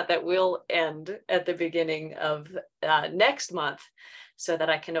discount that will end at the beginning of next month, so that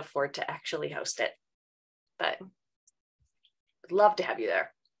I can afford to actually host it. But I'd love to have you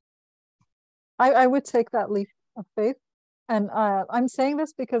there. I would take that leap of faith. And I'm saying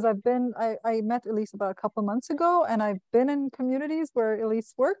this because I met Elise about a couple of months ago, and I've been in communities where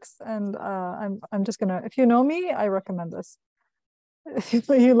Elise works, and I'm just gonna, if you know me, I recommend this. If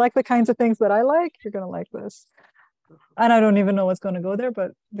you like the kinds of things that I like, you're gonna like this. And I don't even know what's going to go there,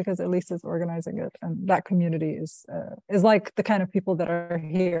 but because Elise is organizing it, and that community is like the kind of people that are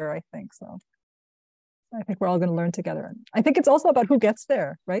here, I think. So I think we're all going to learn together. And I think it's also about who gets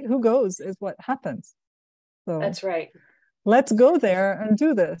there, right? Who goes is what happens. So that's right. Let's go there and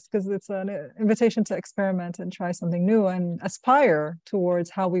do this, because it's an invitation to experiment and try something new and aspire towards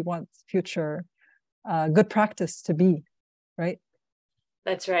how we want future good practice to be, right?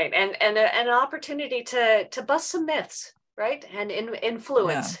 That's right. And an opportunity to bust some myths, right? And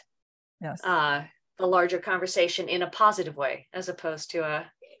influence the larger conversation in a positive way, as opposed to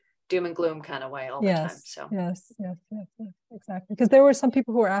a doom and gloom kind of way all the time. So yes, exactly. Because there were some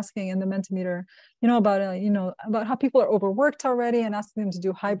people who were asking in the Mentimeter, about how people are overworked already, and asking them to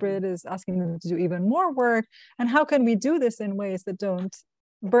do hybrid is asking them to do even more work. And how can we do this in ways that don't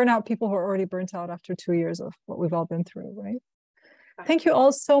burn out people who are already burnt out after 2 years of what we've all been through, right? Thank you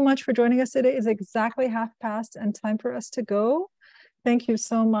all so much for joining us today. It's exactly 1:30 and time for us to go. Thank you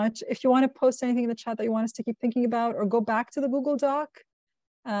so much. If you want to post anything in the chat that you want us to keep thinking about, or go back to the Google Doc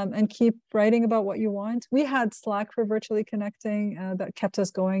and keep writing about what you want. We had Slack for virtually connecting that kept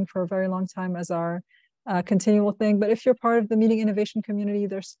us going for a very long time as our continual thing. But if you're part of the Meeting Innovation community,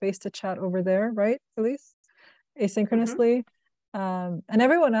 there's space to chat over there, right, Elise? Asynchronously. And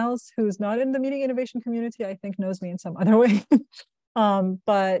everyone else who's not in the Meeting Innovation community, I think, knows me in some other way.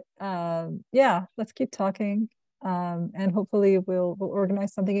 Yeah, let's keep talking, and hopefully we'll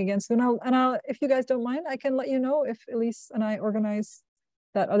organize something again soon. I'll if you guys don't mind, I can let you know if Elise and I organize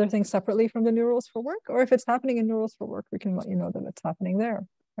that other thing separately from the New Rules for Work, or if it's happening in New Rules for Work, we can let you know that it's happening there,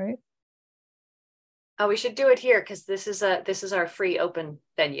 right? Oh, we should do it here, because this is our free open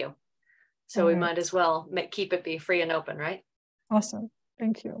venue, so we might as well keep it be free and open, right? Awesome.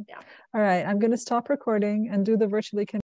 Thank you. Yeah. All right, I'm going to stop recording and do the virtually